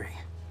that tree.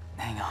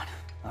 Hang on.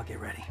 I'll get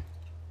ready.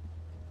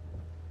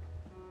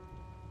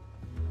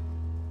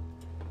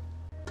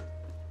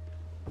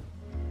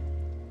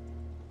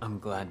 I'm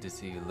glad to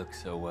see you look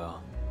so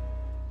well.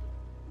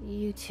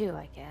 You too,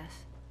 I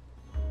guess.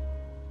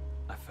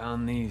 I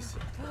found these.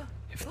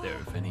 If they're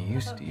of any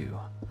use to you,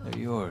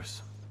 they're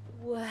yours.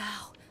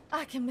 Wow,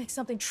 I can make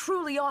something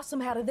truly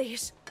awesome out of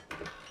these.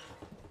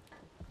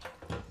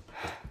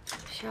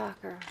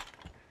 Shocker.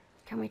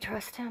 Can we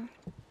trust him?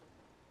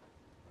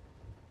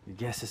 Your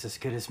guess is as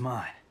good as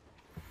mine.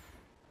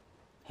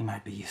 He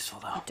might be useful,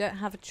 though. You don't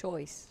have a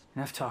choice.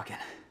 Enough talking.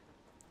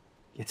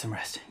 Get some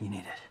rest. You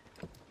need it.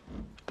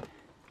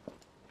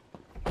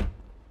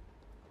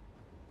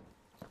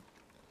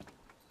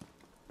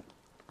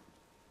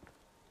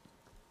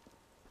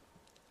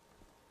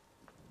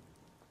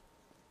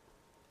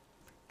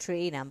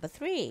 Tree number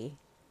 3.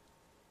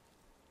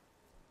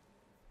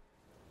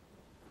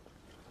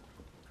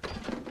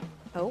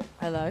 Oh,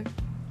 hello.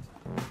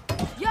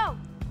 Yo,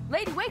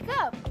 lady, wake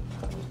up.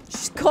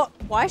 She's got...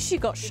 Why has she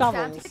got It's time to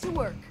shovels? get to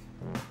work.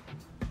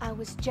 I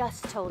was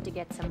just told to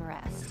get some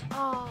rest.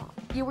 Oh,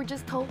 you were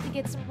just told to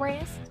get some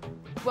rest?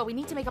 Well, we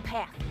need to make a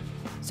path.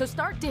 So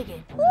start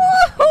digging.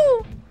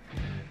 Woohoo!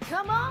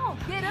 Come on,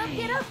 get up,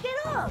 get up,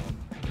 get up.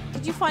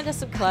 Did you find us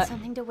some Got clothes?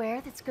 something to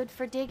wear that's good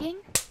for digging?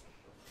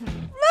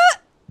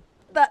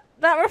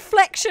 That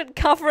reflection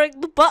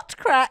covering the butt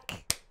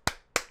crack.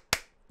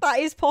 That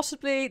is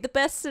possibly the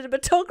best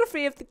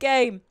cinematography of the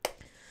game.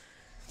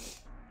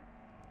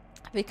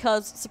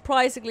 Because,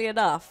 surprisingly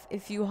enough,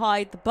 if you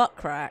hide the butt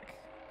crack,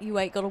 you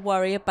ain't got to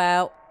worry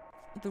about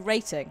the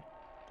rating.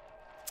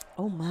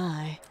 Oh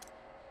my.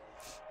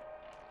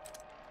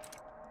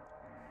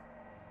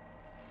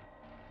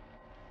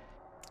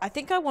 I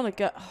think I want to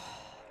go...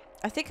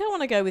 I think I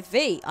want to go with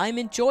V. I am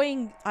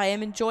enjoying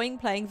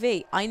playing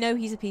V. I know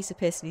he's a piece of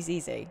piss and he's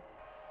easy.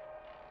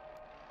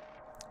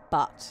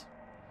 But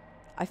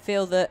I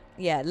feel that,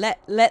 yeah,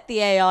 let the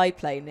AI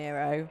play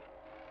Nero.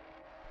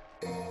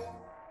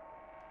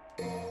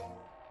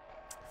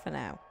 For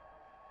now.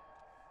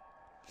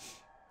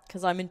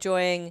 Because I'm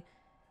enjoying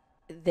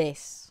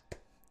this.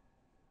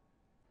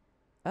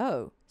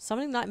 Oh.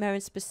 Summoning Nightmare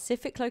in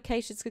specific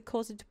locations could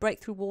cause him to break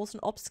through walls and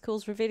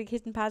obstacles, revealing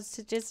hidden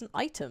passages and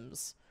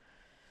items.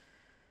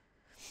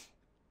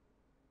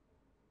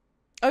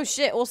 Oh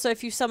shit, also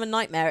if you summon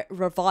Nightmare, it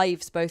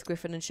revives both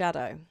Griffin and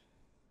Shadow.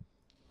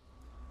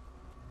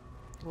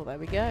 Well, there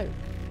we go.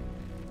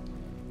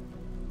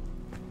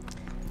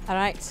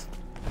 Alright,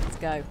 let's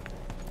go.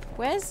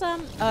 Where's,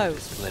 oh.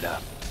 Split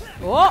up.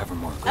 Oh, Cover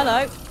more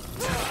hello.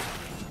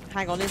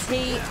 Hang on, is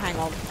he? Hang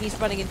on, he's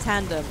running in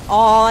tandem.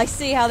 Oh, I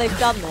see how they've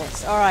done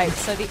this. Alright,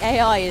 so the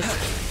AI is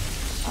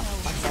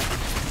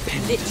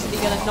literally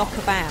going to knock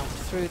about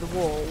through the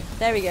wall.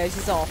 There he goes,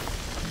 he's off.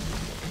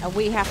 And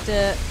we have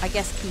to, I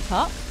guess, keep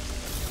up.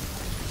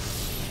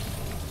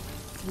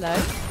 Hello?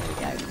 There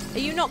we go. Are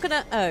you not going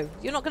to... Oh,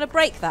 you're not going to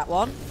break that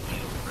one?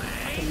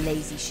 Fucking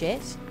lazy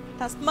shit.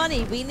 That's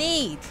money we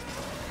need.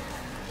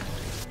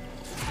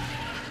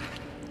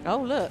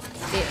 Oh, look.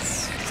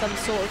 It's some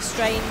sort of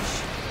strange...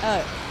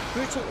 Oh,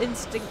 Brutal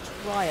Instinct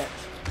Riot.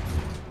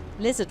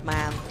 Lizard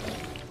Man.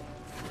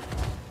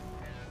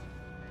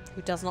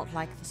 Who does not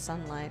like the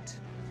sunlight.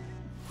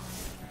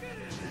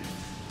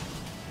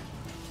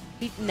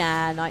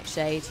 Nah,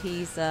 Nightshade.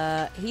 He's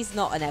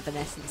not an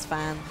Evanescence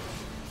fan.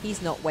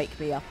 He's not Wake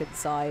Me Up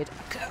Inside.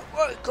 I can't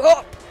wake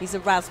up! He's a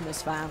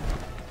Rasmus fan.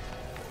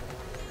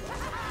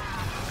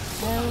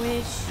 I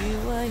wish you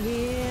were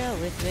here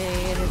with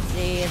me to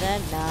see the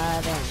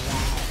northern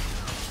light.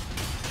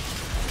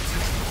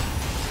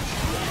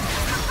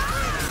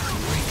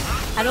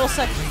 And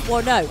also,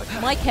 well no,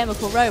 My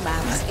Chemical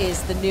Romance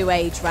is the new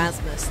age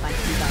Rasmus, thank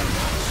you very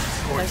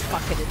much. Don't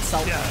fucking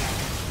insult me.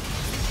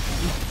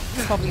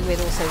 Probably with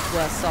also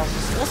worse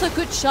songs. Also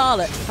Good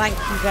Charlotte, thank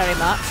you very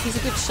much. He's a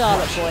good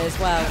Charlotte boy as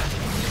well.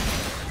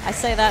 I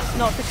say that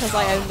not because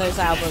I own those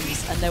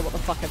albums and know what the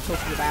fuck I'm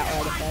talking about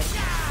or anything.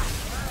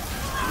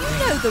 You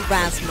know the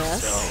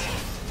Rasmus.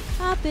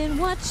 I've been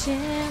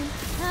watching,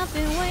 I've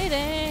been waiting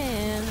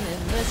in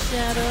the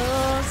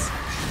shadows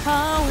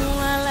all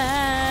my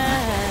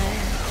life.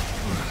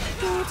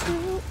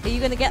 Are you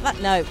going to get that?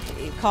 No,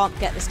 you can't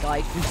get this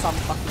guy for some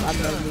fucking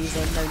unknown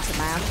reason, known to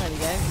man. There we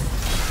go.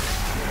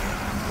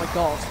 Oh my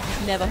god,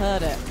 never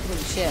heard it.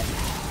 Holy shit.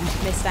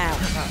 Missed out.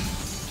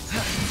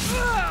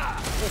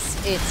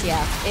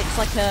 It's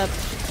like a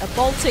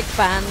Baltic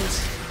band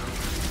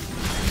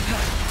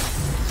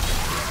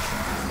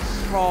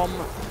from,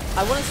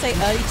 I want to say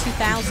early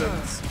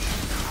 2000s.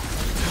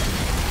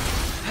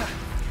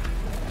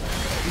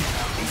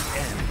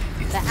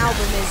 The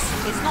album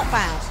is not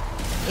bad.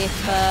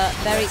 It's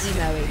very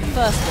emo-y. The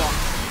first one.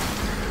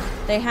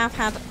 They have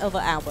had other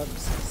albums.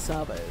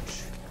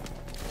 Savage.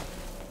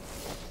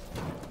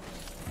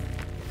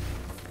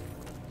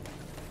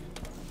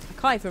 I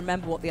can't even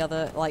remember what the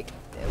other,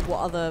 what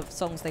other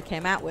songs they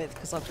came out with,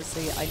 because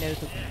obviously I know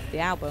the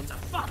album. It's a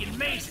fucking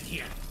maze in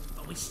here,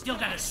 but we still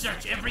gotta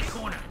search every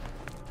corner.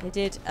 They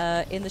did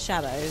In the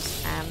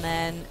Shadows, and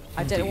then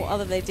I don't know what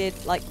other they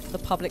did, like for the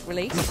public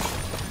release.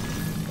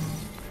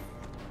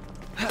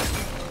 I'm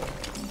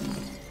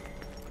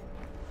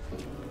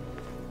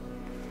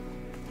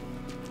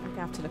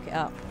gonna have to look it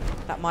up.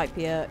 That might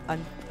be a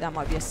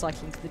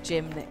cycling to the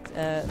gym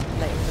later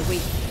in the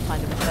week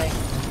kind of a thing.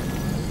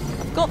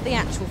 I've got the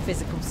actual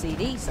physical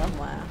CD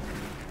somewhere.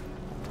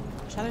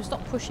 Shadow,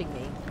 stop pushing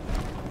me,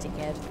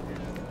 dickhead.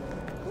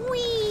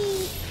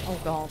 Whee! Oh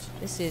god,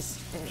 this is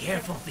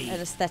Careful, B.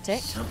 an aesthetic.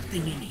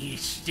 Something in here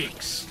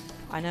sticks.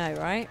 I know,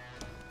 right?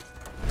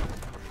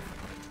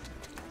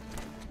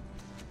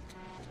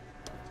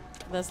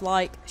 There's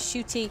like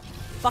shooty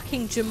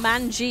fucking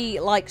Jumanji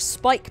like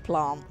spike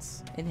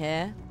plants in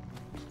here.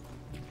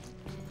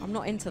 I'm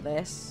not into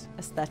this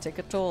aesthetic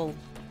at all.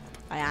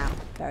 I am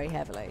very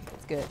heavily.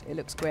 It's good. It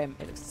looks grim.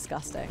 It looks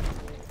disgusting.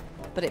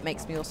 But it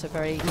makes me also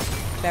very,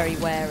 very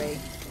wary.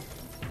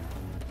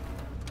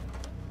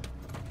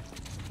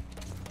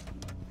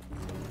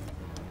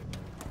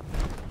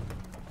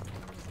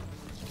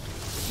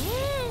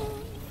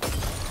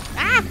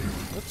 Ah!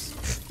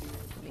 Oops.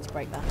 I need to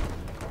break that.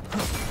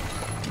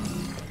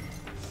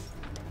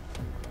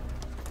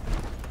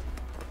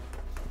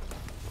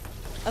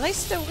 Are they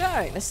still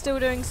going? They're still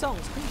doing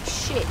songs. Holy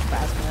shit,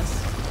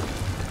 Rasmus.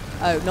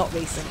 Oh, not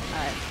recent. No.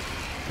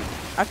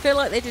 I feel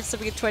like they did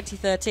something in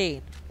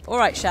 2013.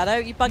 Alright, Shadow,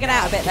 you bugging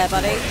out a bit there,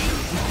 buddy.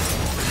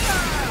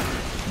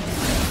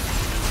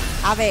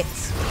 Have it.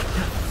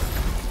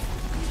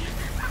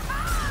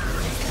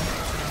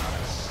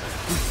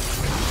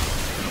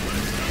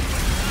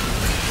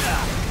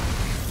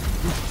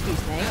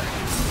 Excuse me.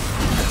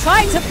 I'm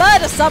trying to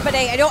murder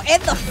somebody and you're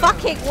in the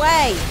fucking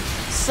way,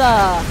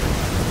 sir.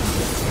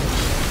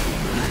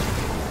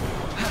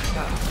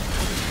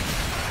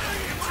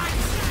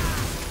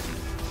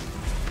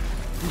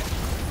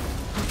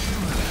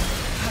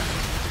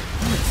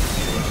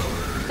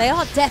 They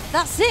are death.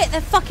 That's it.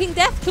 They're fucking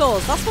death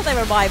claws. That's what they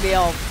remind me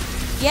of.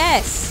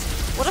 Yes.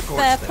 What a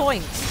fair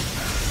point.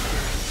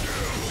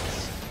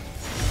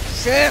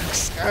 6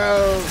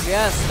 skills.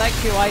 Yes, thank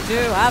you, I do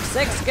have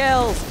 6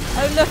 skills.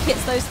 Oh, look,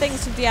 it's those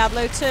things from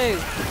Diablo 2. The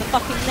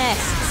fucking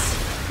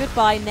nests.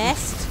 Goodbye,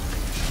 nest.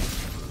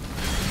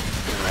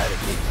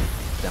 Eradicate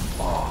them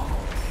all.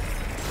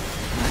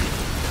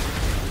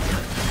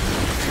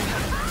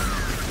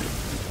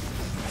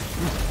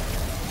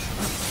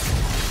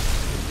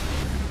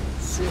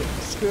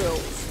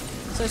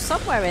 So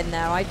somewhere in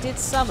there I did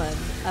summon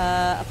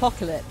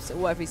Apocalypse, or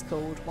whatever he's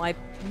called, my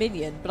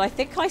minion, but I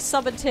think I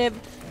summoned him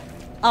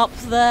up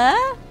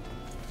there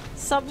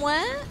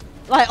somewhere,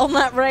 like on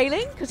that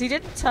railing, because he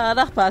didn't turn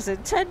up as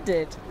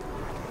intended,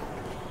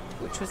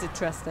 which was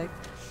interesting.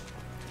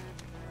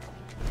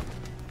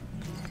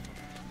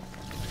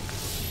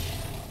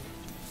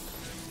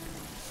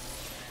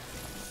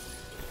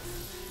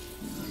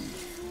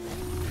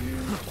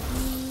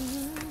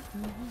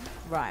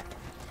 Right.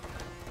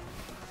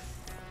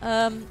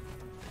 I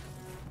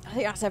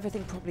think that's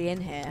everything probably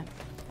in here.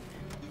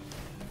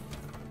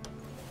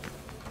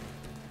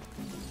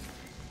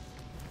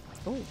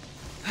 Oh.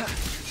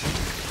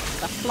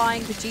 The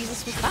flying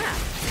bejesus was that?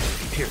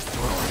 Pierce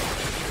through.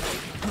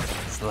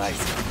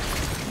 Slice.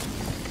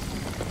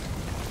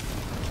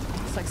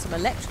 It's like some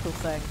electrical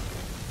thing.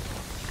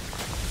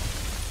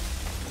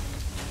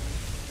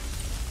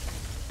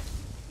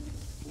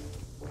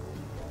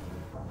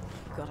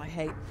 God, I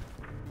hate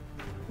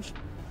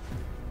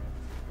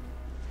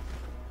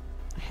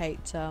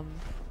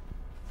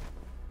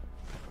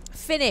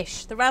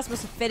Finish, the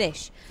Rasmussen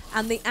Finish,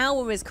 and the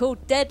album is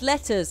called Dead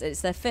Letters.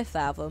 It's their 5th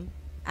album,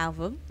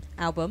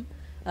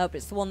 but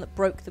it's the one that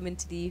broke them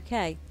into the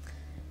UK.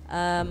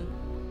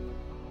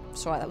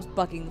 Sorry, that was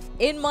bugging.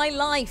 In My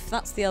Life,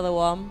 that's the other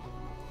one.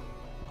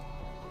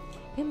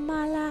 In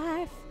my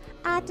life,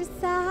 I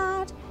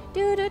decide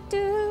do do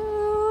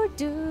do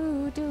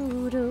do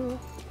do do.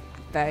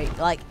 Very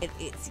like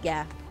it's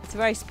a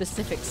very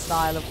specific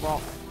style of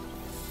rock.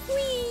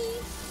 Whee!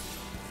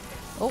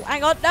 Oh,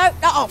 hang on, no,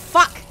 oh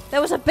fuck! There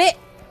was a bit.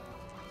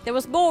 There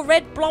was more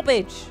red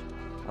blobbage.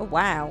 Oh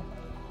wow.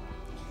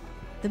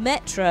 The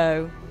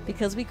Metro,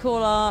 because we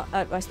call our.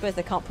 I suppose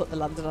they can't put the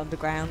London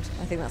Underground.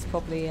 I think that's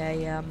probably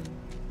a.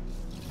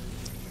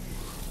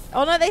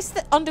 Oh no, they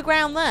said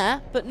Underground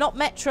there, but not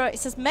Metro. It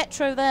says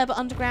Metro there, but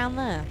Underground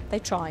there. They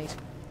tried.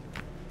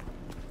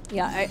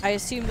 Yeah, I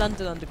assume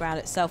London Underground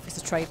itself is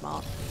a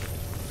trademark.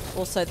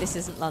 Also, this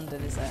isn't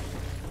London, is it?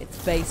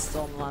 It's based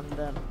on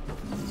London.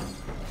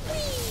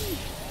 Whee!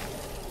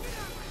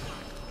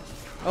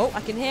 Oh,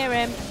 I can hear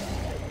him.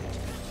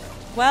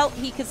 Well,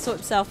 he can sort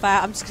himself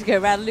out. I'm just going to go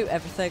around and loot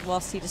everything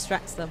whilst he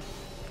distracts them.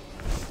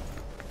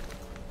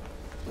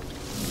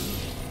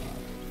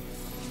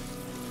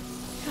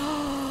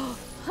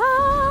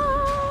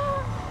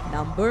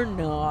 Number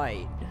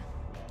 9.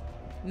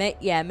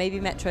 Yeah, maybe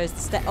Metro's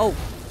the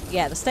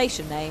the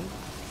station name.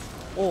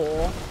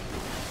 Or,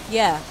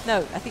 yeah, no,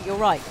 I think you're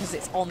right, because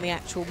it's on the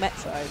actual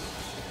Metro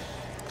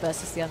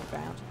versus the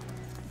Underground.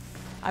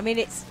 I mean,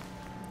 it's...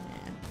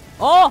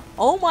 Yeah.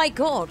 Oh my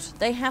god,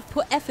 they have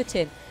put effort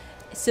in.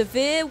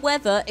 Severe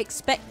weather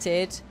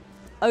expected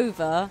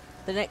over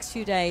the next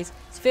few days.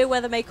 Severe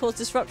weather may cause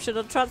disruption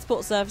on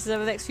transport services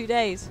over the next few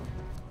days.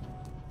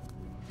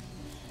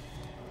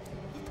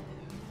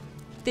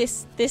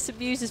 This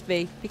amuses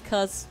me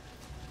because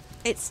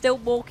it's still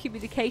more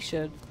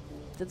communication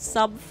than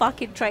some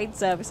fucking train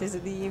services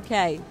in the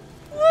UK.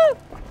 Woo!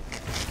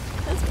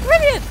 That's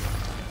brilliant!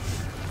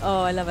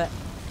 Oh, I love it.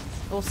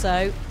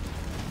 Also,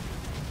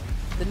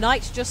 the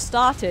night just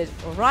started.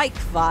 Right,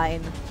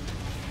 fine.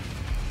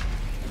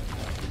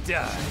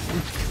 Die.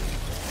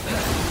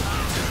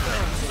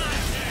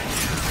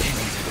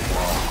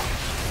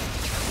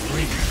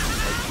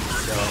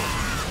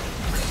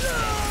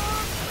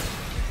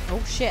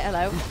 Oh shit,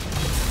 hello.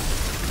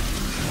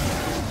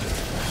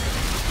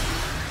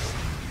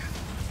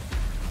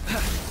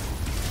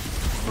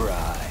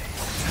 Right.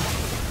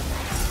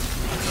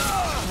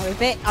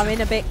 I'm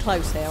in a bit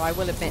close here, I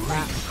will admit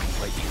that.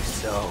 What you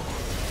sow.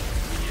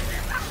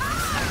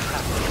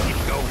 Keep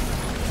going.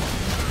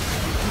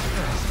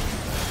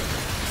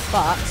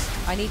 But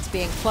I need to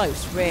be in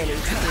close, really,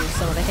 to do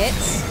some of the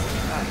hits.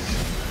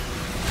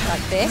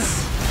 Like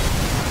this.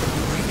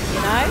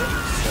 You know?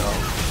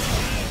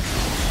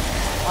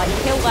 I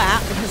kill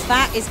that, because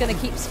that is going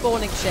to keep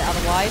spawning shit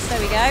otherwise. There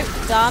we go.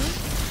 Done.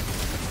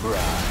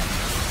 Right.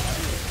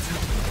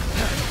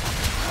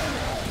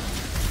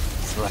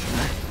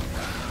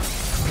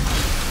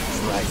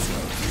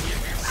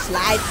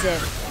 Slides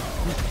him.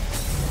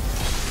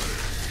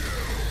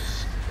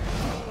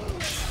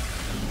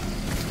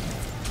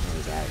 There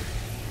we go.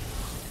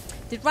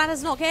 Did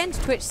Ranners not get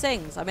into Twitch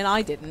Sings? I mean,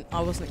 I didn't.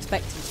 I wasn't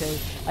expecting to.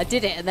 I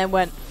did it and then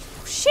went,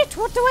 shit,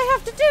 what do I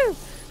have to do?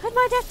 I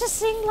might have to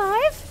sing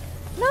live.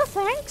 No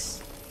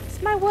thanks.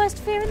 It's my worst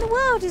fear in the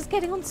world, is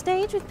getting on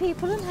stage with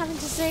people and having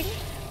to sing.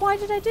 Why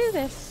did I do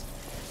this?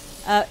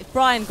 If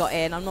Brian got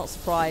in, I'm not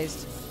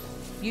surprised.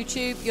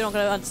 YouTube, you're not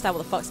going to understand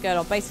what the fuck's going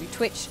on. Basically,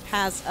 Twitch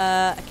has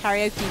a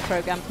karaoke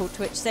program called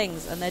Twitch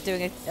Sings, and they're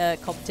doing a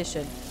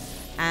competition.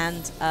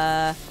 And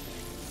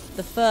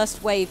the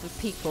first wave of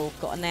people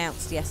got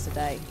announced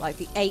yesterday. Like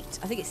the 8,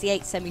 I think it's the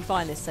 8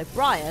 semi-finalists. So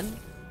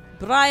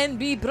Brian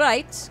B.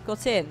 Bright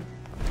got in.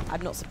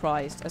 I'm not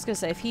surprised. I was going to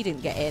say, if he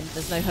didn't get in,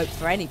 there's no hope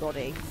for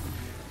anybody.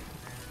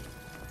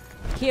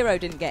 Hero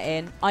didn't get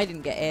in. I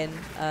didn't get in.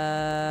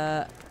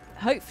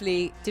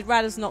 Hopefully, did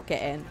Raders not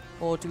get in?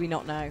 Or do we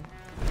not know?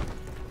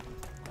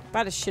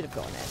 Raders should have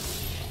gotten in.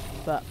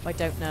 But I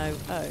don't know.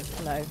 Oh,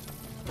 hello.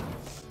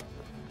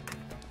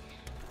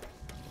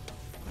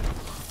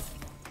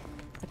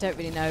 I don't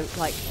really know,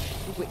 like,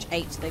 which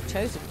 8 they've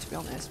chosen, to be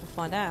honest. We'll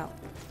find out.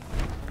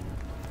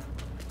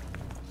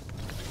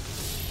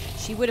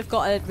 She would have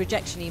got a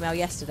rejection email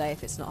yesterday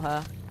if it's not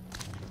her.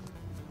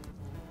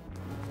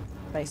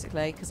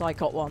 Basically, because I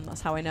got one. That's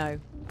how I know.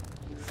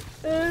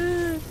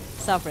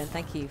 Sovereign,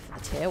 thank you for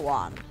the tier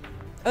 1.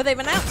 Oh, they've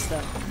announced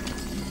them.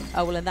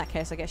 Oh, well, in that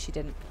case, I guess she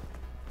didn't.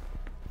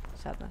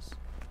 Sadness.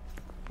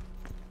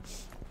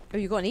 Oh,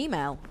 you got an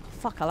email?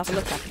 Fuck, I'll have a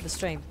look after the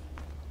stream.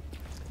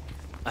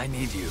 I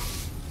need you.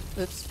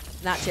 Oops.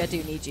 Actually, I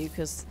do need you,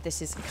 because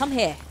this is... Come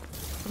here.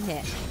 Come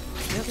here.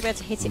 You're not going to be able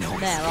to hit it from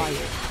there, are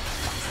you?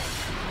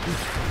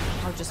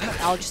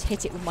 I'll just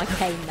hit it with my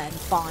cane then.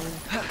 Fine.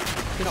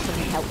 You're not going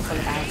to be helpful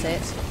about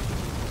it.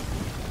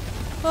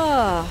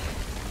 Ah.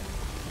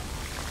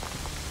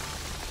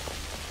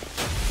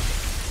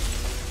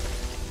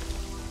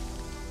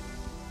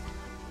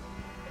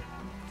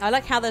 I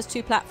like how there's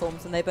 2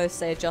 platforms and they both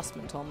say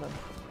adjustment on them.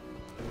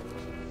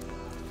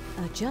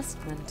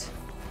 Adjustment.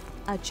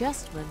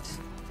 Adjustment.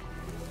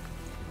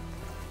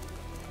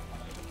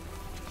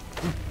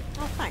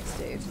 Oh, thanks,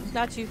 dude. I'm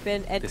glad you've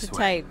been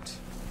entertained.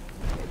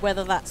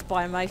 Whether that's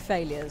by my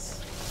failures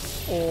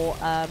or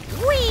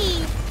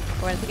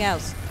or anything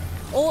else.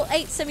 All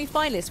 8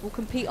 semi-finalists will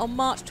compete on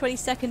March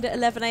 22nd at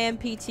 11 AM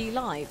PT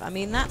Live. I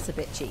mean, that's a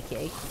bit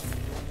cheeky.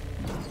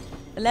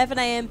 11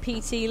 AM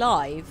PT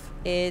Live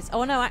is...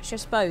 Oh, no, actually, I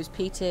suppose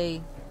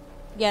PT...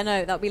 Yeah,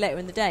 no, that'll be later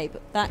in the day.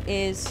 But that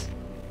is...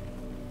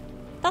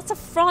 That's a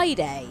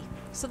Friday.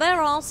 So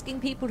they're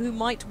asking people who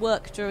might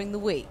work during the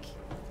week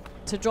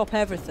to drop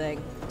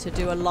everything to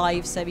do a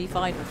live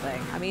semi-final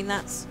thing. I mean,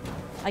 that's...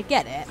 I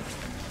get it.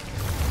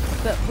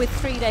 But with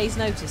 3 days'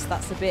 notice,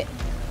 that's a bit...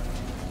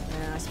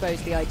 I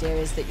suppose the idea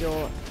is that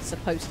you're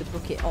supposed to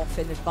book it off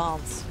in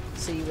advance,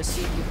 so you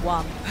assume you've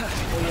won,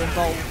 or you're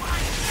involved.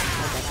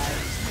 I don't know.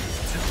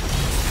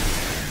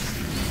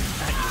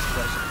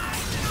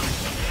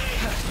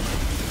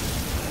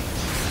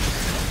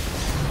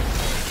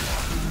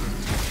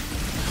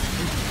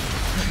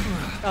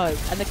 Oh,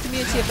 and the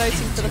community are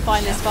voting for the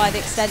finalists via the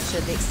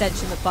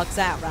extension that bugs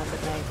out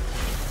randomly.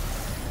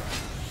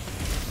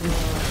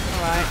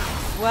 Alright.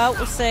 Well,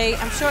 we'll see.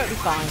 I'm sure it'll be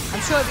fine.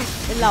 I'm sure it'll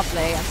be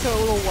lovely. I'm sure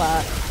it'll all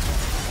work.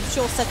 I'm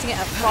sure setting it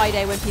up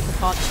Friday when people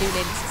can't tune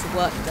in because it's a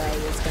work day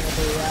is going to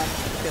be a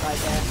good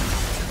idea.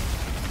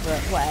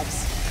 But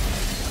whatevs.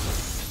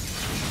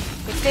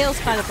 It feels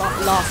kind of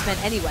last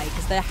minute anyway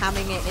because they're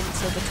hamming it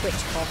into the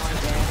TwitchCon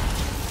idea.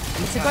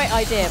 It's a great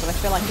idea, but I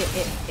feel like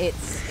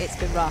it's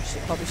been rushed.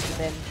 It probably should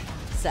have been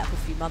set up a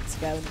few months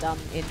ago and done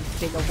in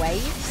bigger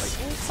waves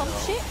or some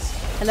shit.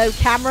 Hello,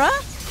 camera.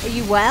 Are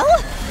you well?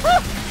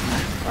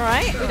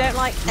 Alright, we don't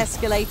like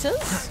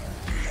escalators.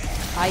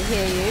 I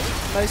hear you.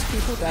 Most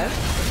people don't.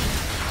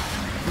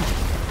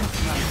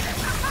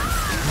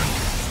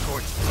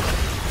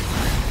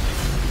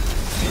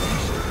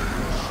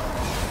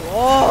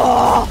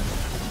 Whoa!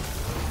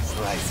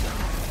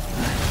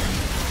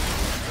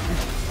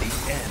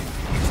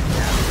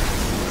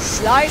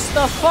 Slice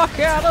the fuck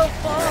out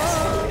of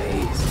us!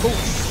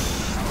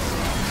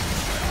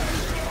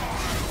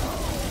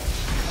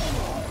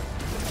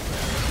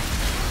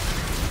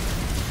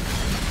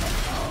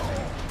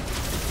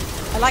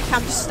 I like how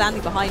I'm just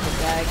standing behind him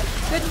going,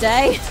 good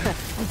day.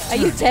 Are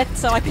you dead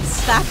so I can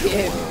stab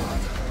you?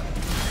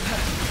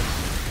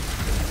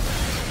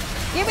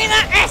 Give me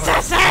that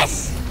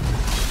SSS!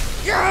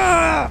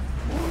 Yeah!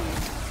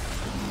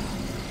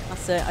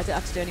 That's it, I don't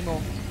have to do any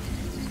more.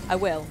 I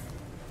will.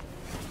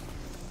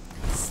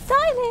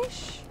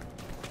 Stylish!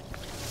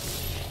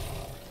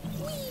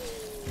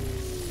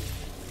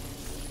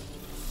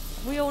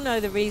 We all know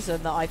the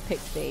reason that I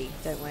picked B,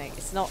 don't we?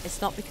 It's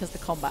not because the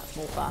combat's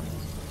more fun.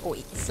 Or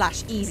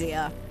 /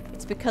 easier.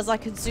 It's because I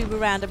can zoom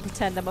around and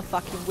pretend I'm a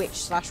fucking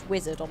witch /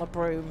 wizard on a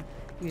broom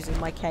using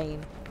my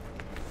cane.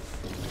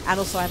 And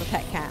also I have a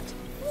pet cat.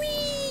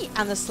 Whee!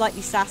 And the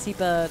slightly sassy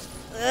bird.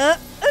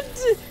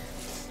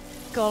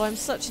 God, I'm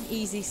such an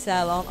easy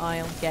sell, aren't I,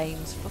 on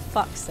games? For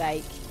fuck's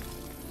sake.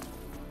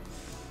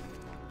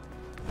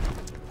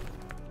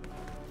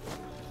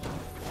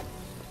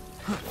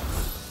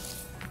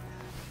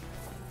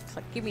 It's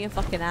like, give me a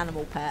fucking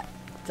animal pet.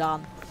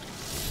 Done.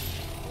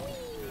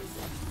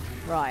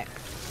 Right.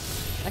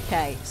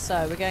 Okay,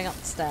 so we're going up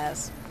the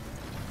stairs.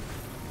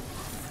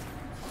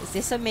 Is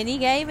this a mini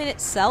game in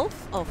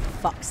itself? Oh, for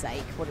fuck's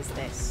sake, what is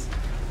this?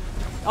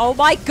 Oh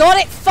my god,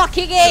 it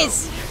fucking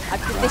is!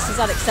 This is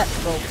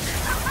unacceptable.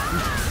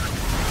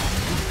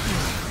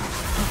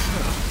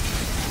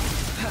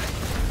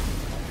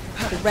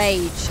 The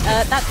rage.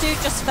 That dude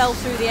just fell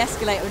through the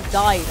escalator and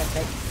died, I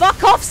think.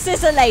 Fuck off,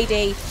 scissor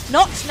lady!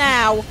 Not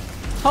now!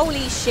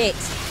 Holy shit.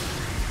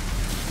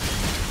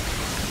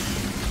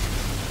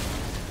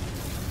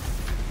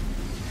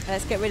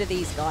 Let's get rid of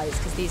these guys,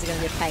 because these are going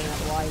to be a pain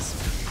otherwise.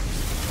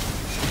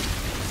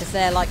 Because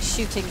they're like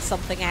shooting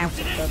something out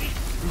of them.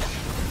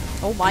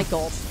 Oh my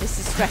god, this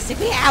is stressing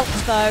me out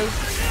though.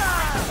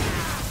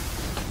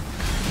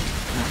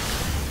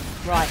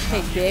 Right,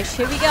 hey bish,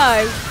 here we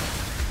go.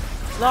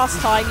 Last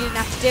time you didn't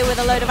have to deal with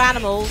a load of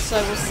animals, so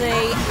we'll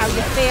see how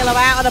you feel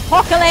about an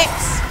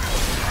apocalypse.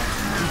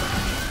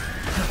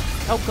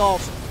 Oh god,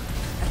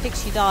 I think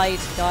she died,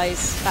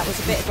 guys. That was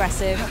a bit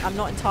aggressive. I'm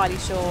not entirely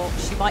sure.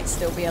 She might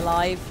still be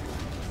alive.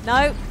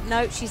 No,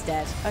 no, she's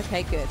dead.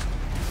 Okay, good.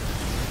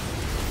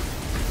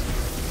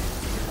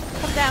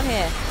 Come down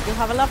here. You'll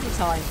have a lovely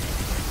time.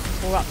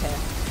 Or up here.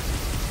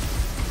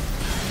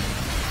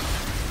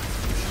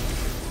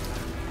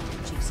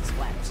 Jesus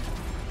wept.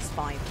 It's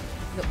fine.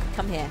 Look,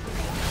 come here.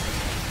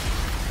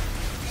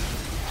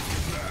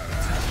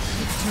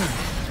 Return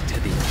to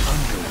the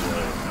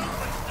underworld.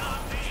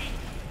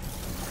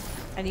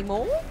 Any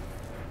more?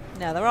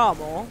 No, there are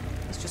more.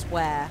 It's just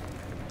where.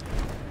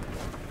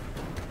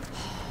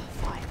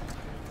 Fine.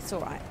 It's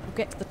alright. We'll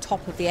get to the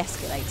top of the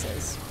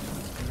escalators.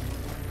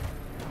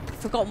 I've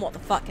forgotten what the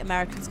fuck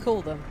Americans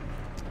call them.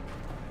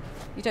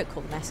 You don't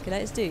call them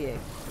escalators, do you?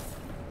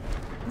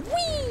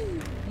 Whee!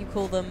 You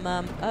call them,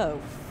 oh,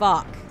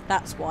 fuck.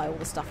 That's why all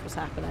the stuff was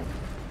happening.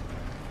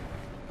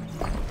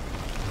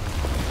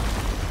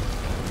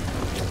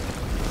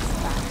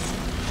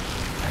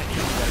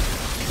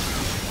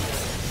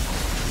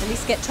 At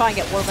least try and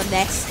get one of the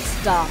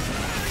nests done.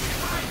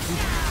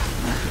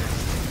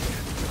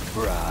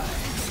 Right.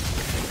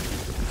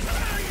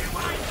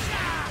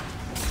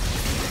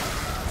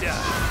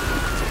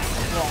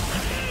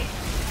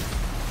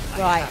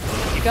 Right.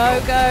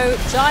 Go, go.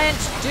 Giant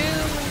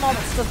doom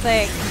monster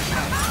thing.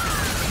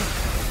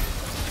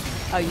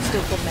 Oh, you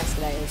still call them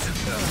escalators.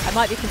 I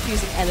might be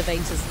confusing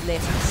elevators and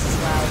lifts as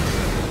well.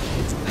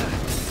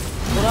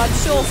 But I'm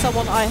sure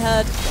someone I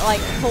heard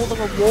like call them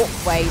a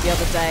walkway the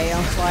other day. I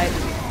was like,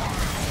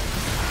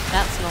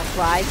 that's not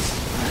right.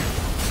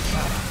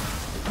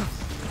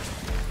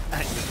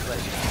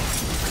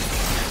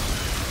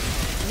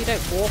 You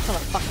don't walk on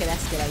a fucking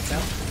escalator.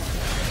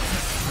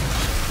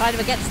 Kind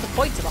of against the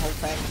point of the whole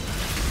thing.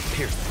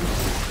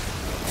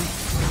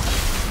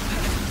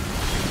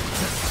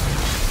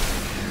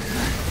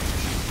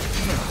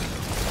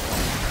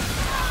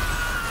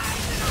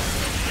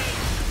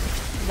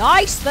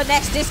 Nice! The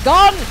nest is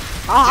gone!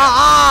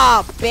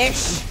 Ah,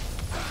 bish!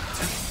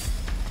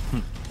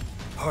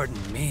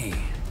 Pardon me.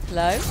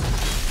 Hello?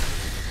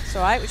 It's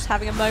alright, we're just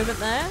having a moment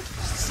there.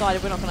 Just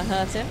decided we're not going to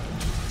hurt him.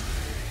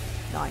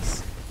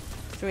 Nice.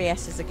 3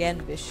 S's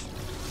again, bish.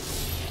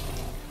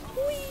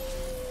 Whee!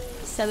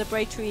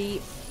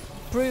 Celebratory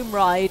broom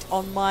ride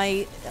on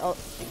my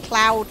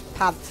Cloud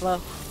Panther.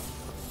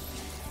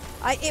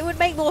 It would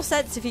make more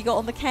sense if you got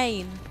on the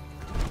cane.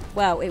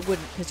 Well, it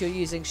wouldn't because you're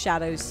using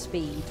Shadow's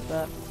speed,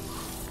 but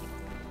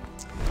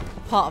a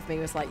part of me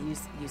was like,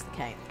 use the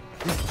cane.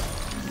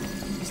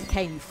 Use the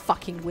cane, you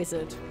fucking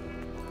wizard.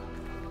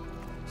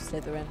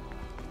 Slytherin.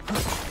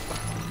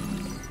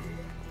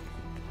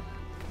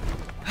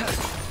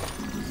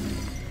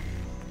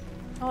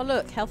 Oh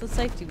look, health and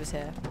safety was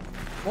here.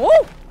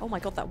 Oh! Oh my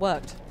god, that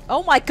worked.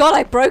 Oh my god,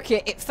 I broke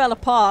it! It fell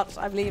apart.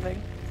 I'm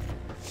leaving.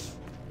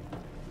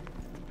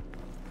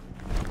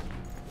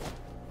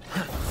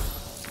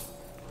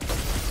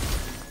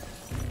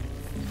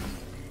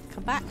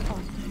 Come back. Oh.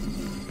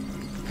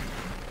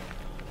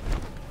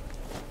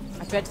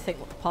 I dread to think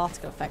what the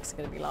particle effects are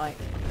going to be like.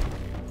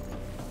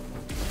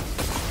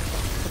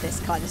 For this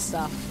kind of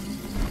stuff.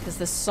 Because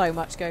there's so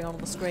much going on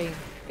the screen.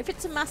 If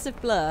it's a massive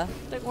blur,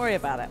 don't worry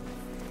about it.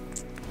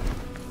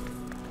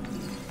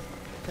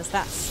 Because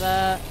that's,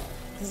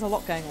 there's a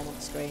lot going on the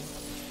screen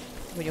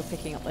when you're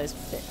picking up those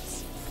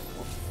bits.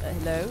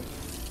 Hello?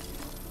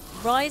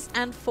 Rise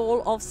and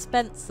Fall of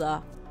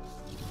Spencer.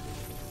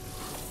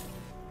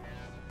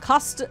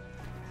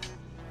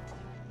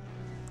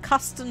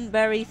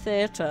 Custonberry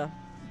Theatre.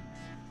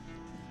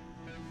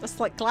 That's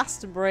like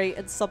Glastonbury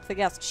and something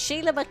else.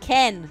 Sheila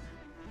McKen.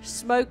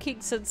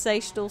 Smoking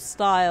Sensational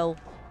Style.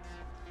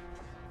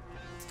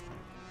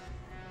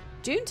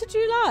 June to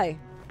July.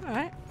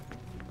 Alright.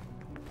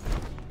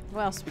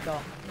 What else we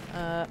got?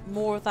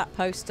 More of that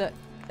poster.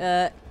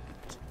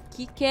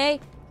 Kike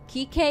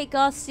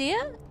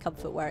Garcia.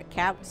 Comfort where it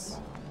counts.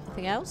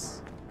 Anything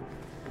else?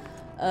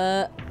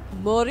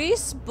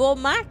 Maurice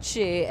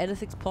Bomacci.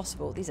 Anything's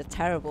possible. These are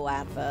terrible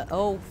adverts.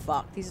 Oh,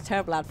 fuck. These are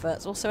terrible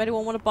adverts. Also,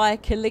 anyone want to buy a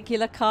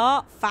Caligula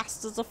car?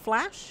 Fast as a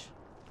flash?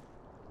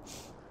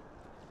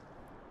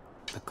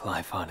 The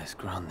Glyphon has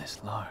grown this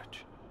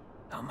large.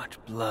 How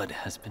much blood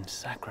has been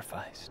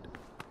sacrificed?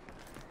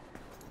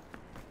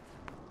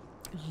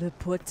 Le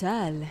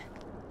portal.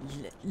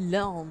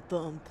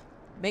 L'entente.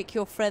 Make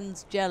your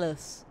friends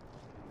jealous.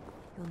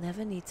 You'll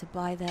never need to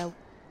buy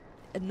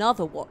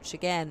another watch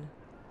again.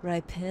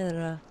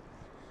 Ripera.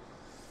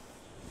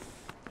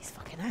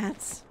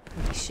 Lads.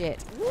 Holy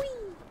shit. Whee!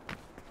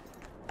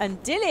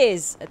 And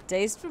dillies, a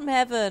taste from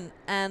heaven,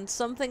 and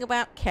something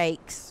about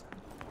cakes.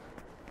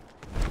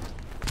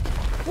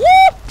 Woo!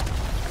 I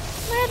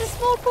had a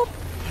small poop.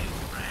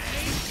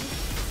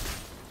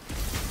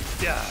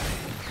 Die.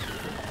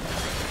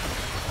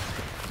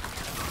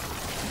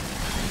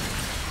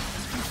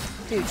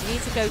 Dude, you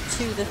need to go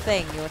to the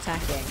thing you're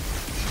attacking.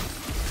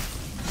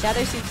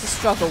 Shadow seems to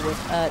struggle with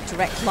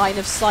direct line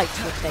of sight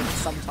with things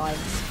sometimes.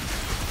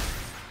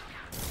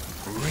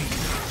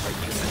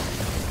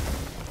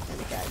 There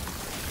we go.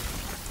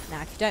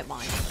 Now, if you don't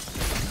mind.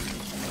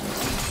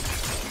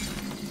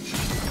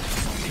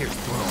 Here's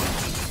throwing.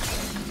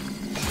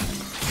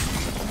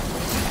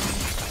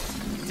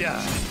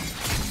 Die.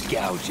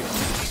 Gouge him.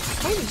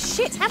 Holy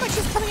shit, how much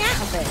is coming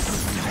out of this?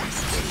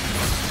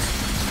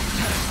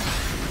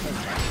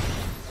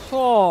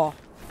 Oh.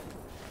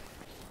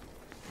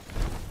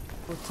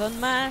 Button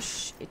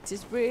mash. It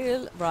is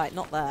real. Right,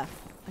 not there.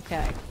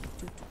 Okay.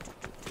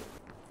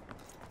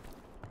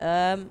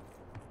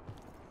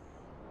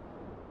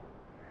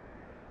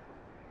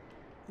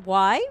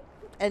 Why?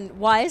 And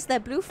why is there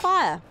blue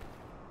fire?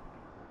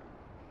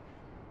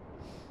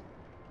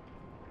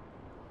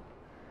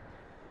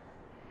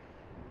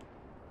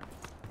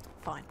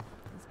 Fine.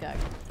 Let's go.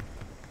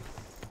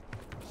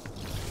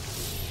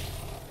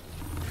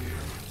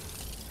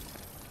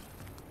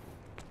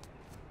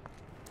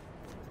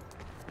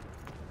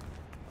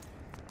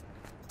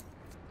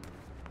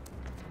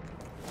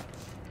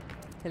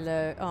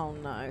 Hello. Oh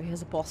no,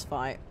 here's a boss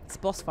fight. It's a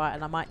boss fight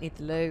and I might need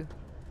the loo.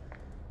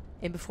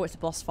 In before it's a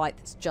boss fight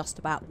that's just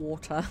about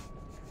water.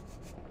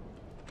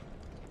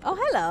 Oh,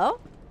 hello.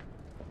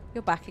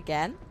 You're back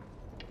again.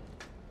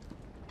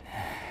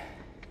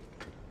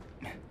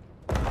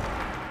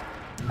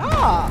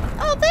 Ah!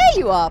 Oh, there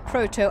you are,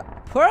 Proto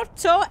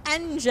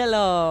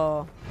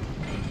Angelo.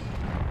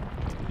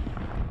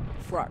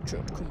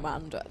 Fractured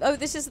Commander. Oh,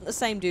 this isn't the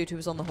same dude who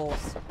was on the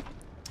horse.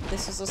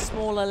 This is a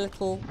smaller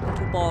little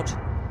bod.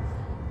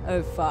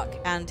 Oh fuck,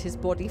 and his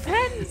body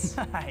friends.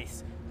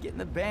 Nice. Getting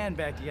the band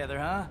back together,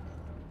 huh?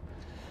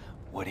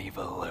 What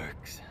evil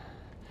lurks?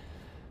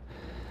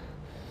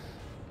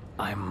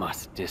 I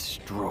must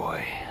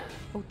destroy.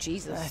 Oh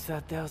Jesus. I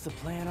thought that was the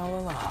plan all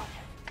along.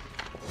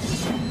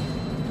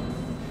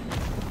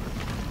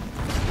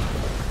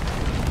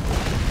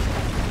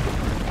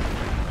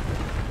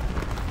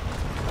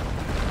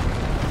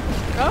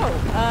 Oh,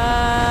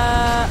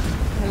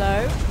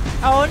 hello?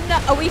 Oh no,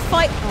 are we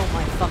fight? Oh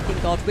my fucking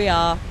god, we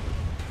are.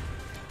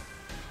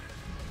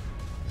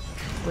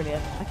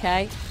 Brilliant,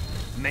 okay.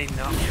 May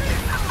not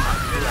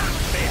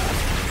fail.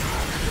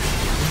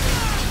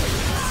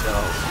 So.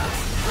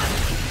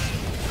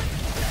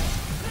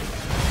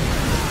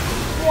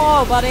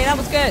 Whoa, buddy, that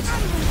was good.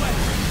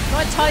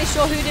 Not entirely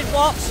sure who did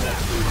what,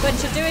 but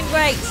you're doing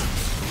great.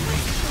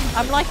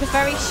 I'm like a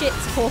very shit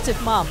supportive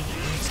mum.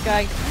 Just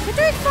going, you're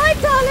doing fine,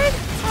 darling.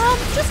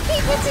 Just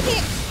keep hitting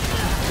it.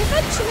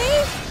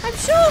 Eventually, I'm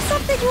sure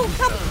something will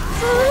come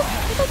through.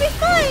 It'll be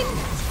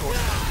fine.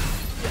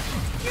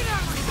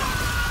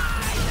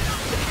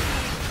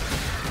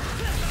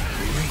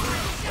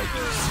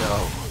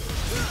 So.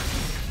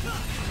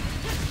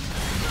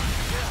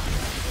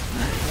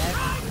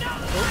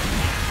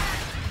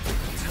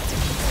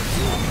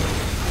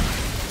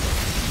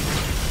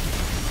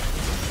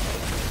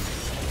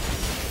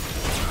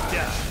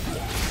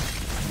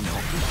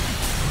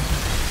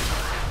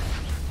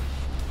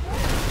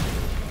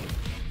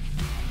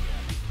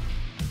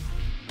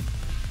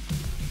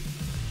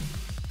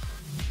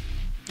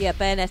 Yeah,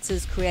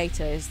 Bayonetta's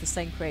creator is the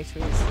same creator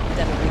as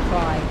Devil May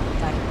Cry,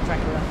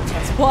 Dracula.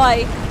 That's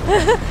why.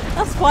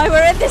 That's why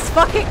we're in this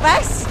fucking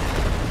mess.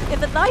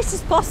 In the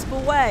nicest possible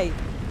way.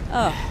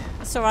 Oh,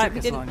 that's all right. We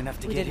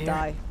didn't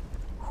die.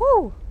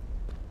 Whew.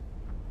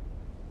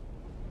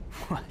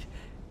 What?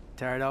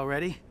 Tired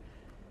already?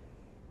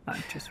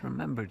 I've just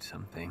remembered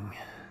something.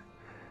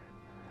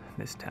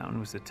 This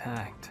town was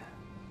attacked.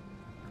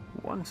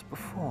 Once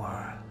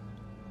before.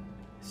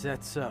 Is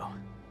that so?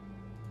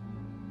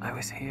 I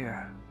was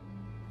here.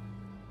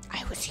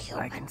 I was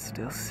human. I can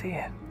still see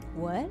it.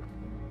 What?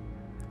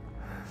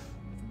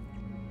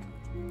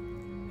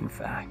 In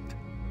fact,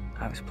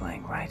 I was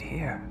playing right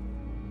here.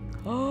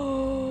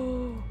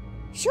 Oh,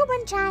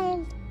 human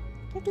child,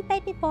 little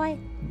baby boy.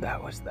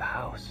 That was the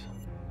house.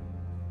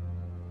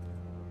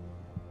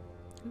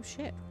 Oh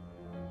shit.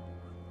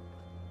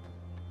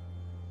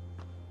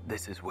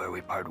 This is where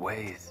we part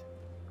ways.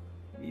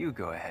 You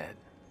go ahead.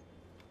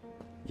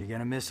 You're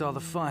gonna miss all the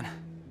fun.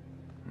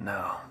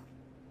 No.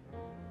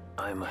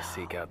 I must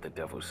seek out the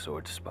Devil's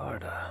Sword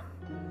Sparta.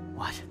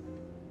 What?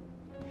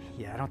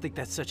 Yeah, I don't think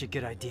that's such a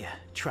good idea.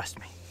 Trust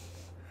me.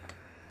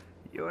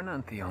 You're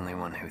not the only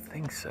one who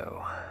thinks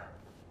so.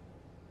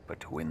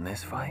 But to win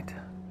this fight,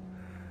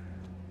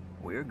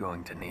 we're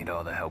going to need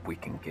all the help we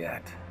can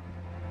get.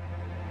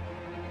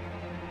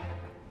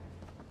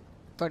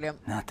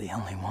 Brilliant. Not the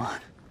only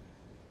one.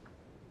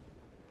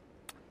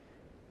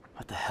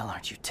 What the hell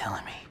aren't you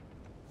telling me?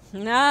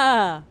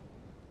 Nah.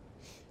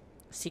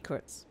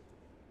 Secrets.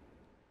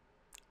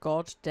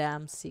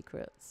 goddamn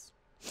secrets.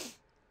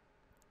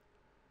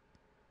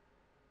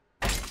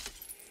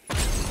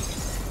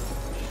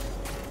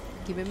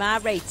 Give me my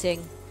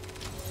rating.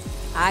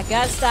 I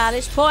got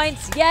stylish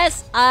points.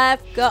 Yes,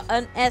 I've got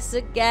an S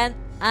again.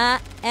 I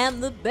am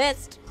the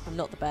best. I'm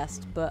not the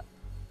best, but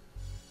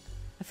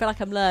I feel like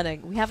I'm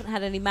learning. We haven't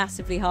had any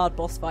massively hard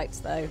boss fights,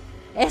 though.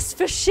 S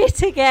for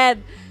shit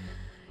again.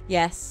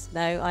 Yes,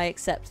 no, I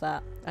accept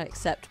that. I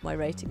accept my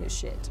rating as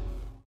shit.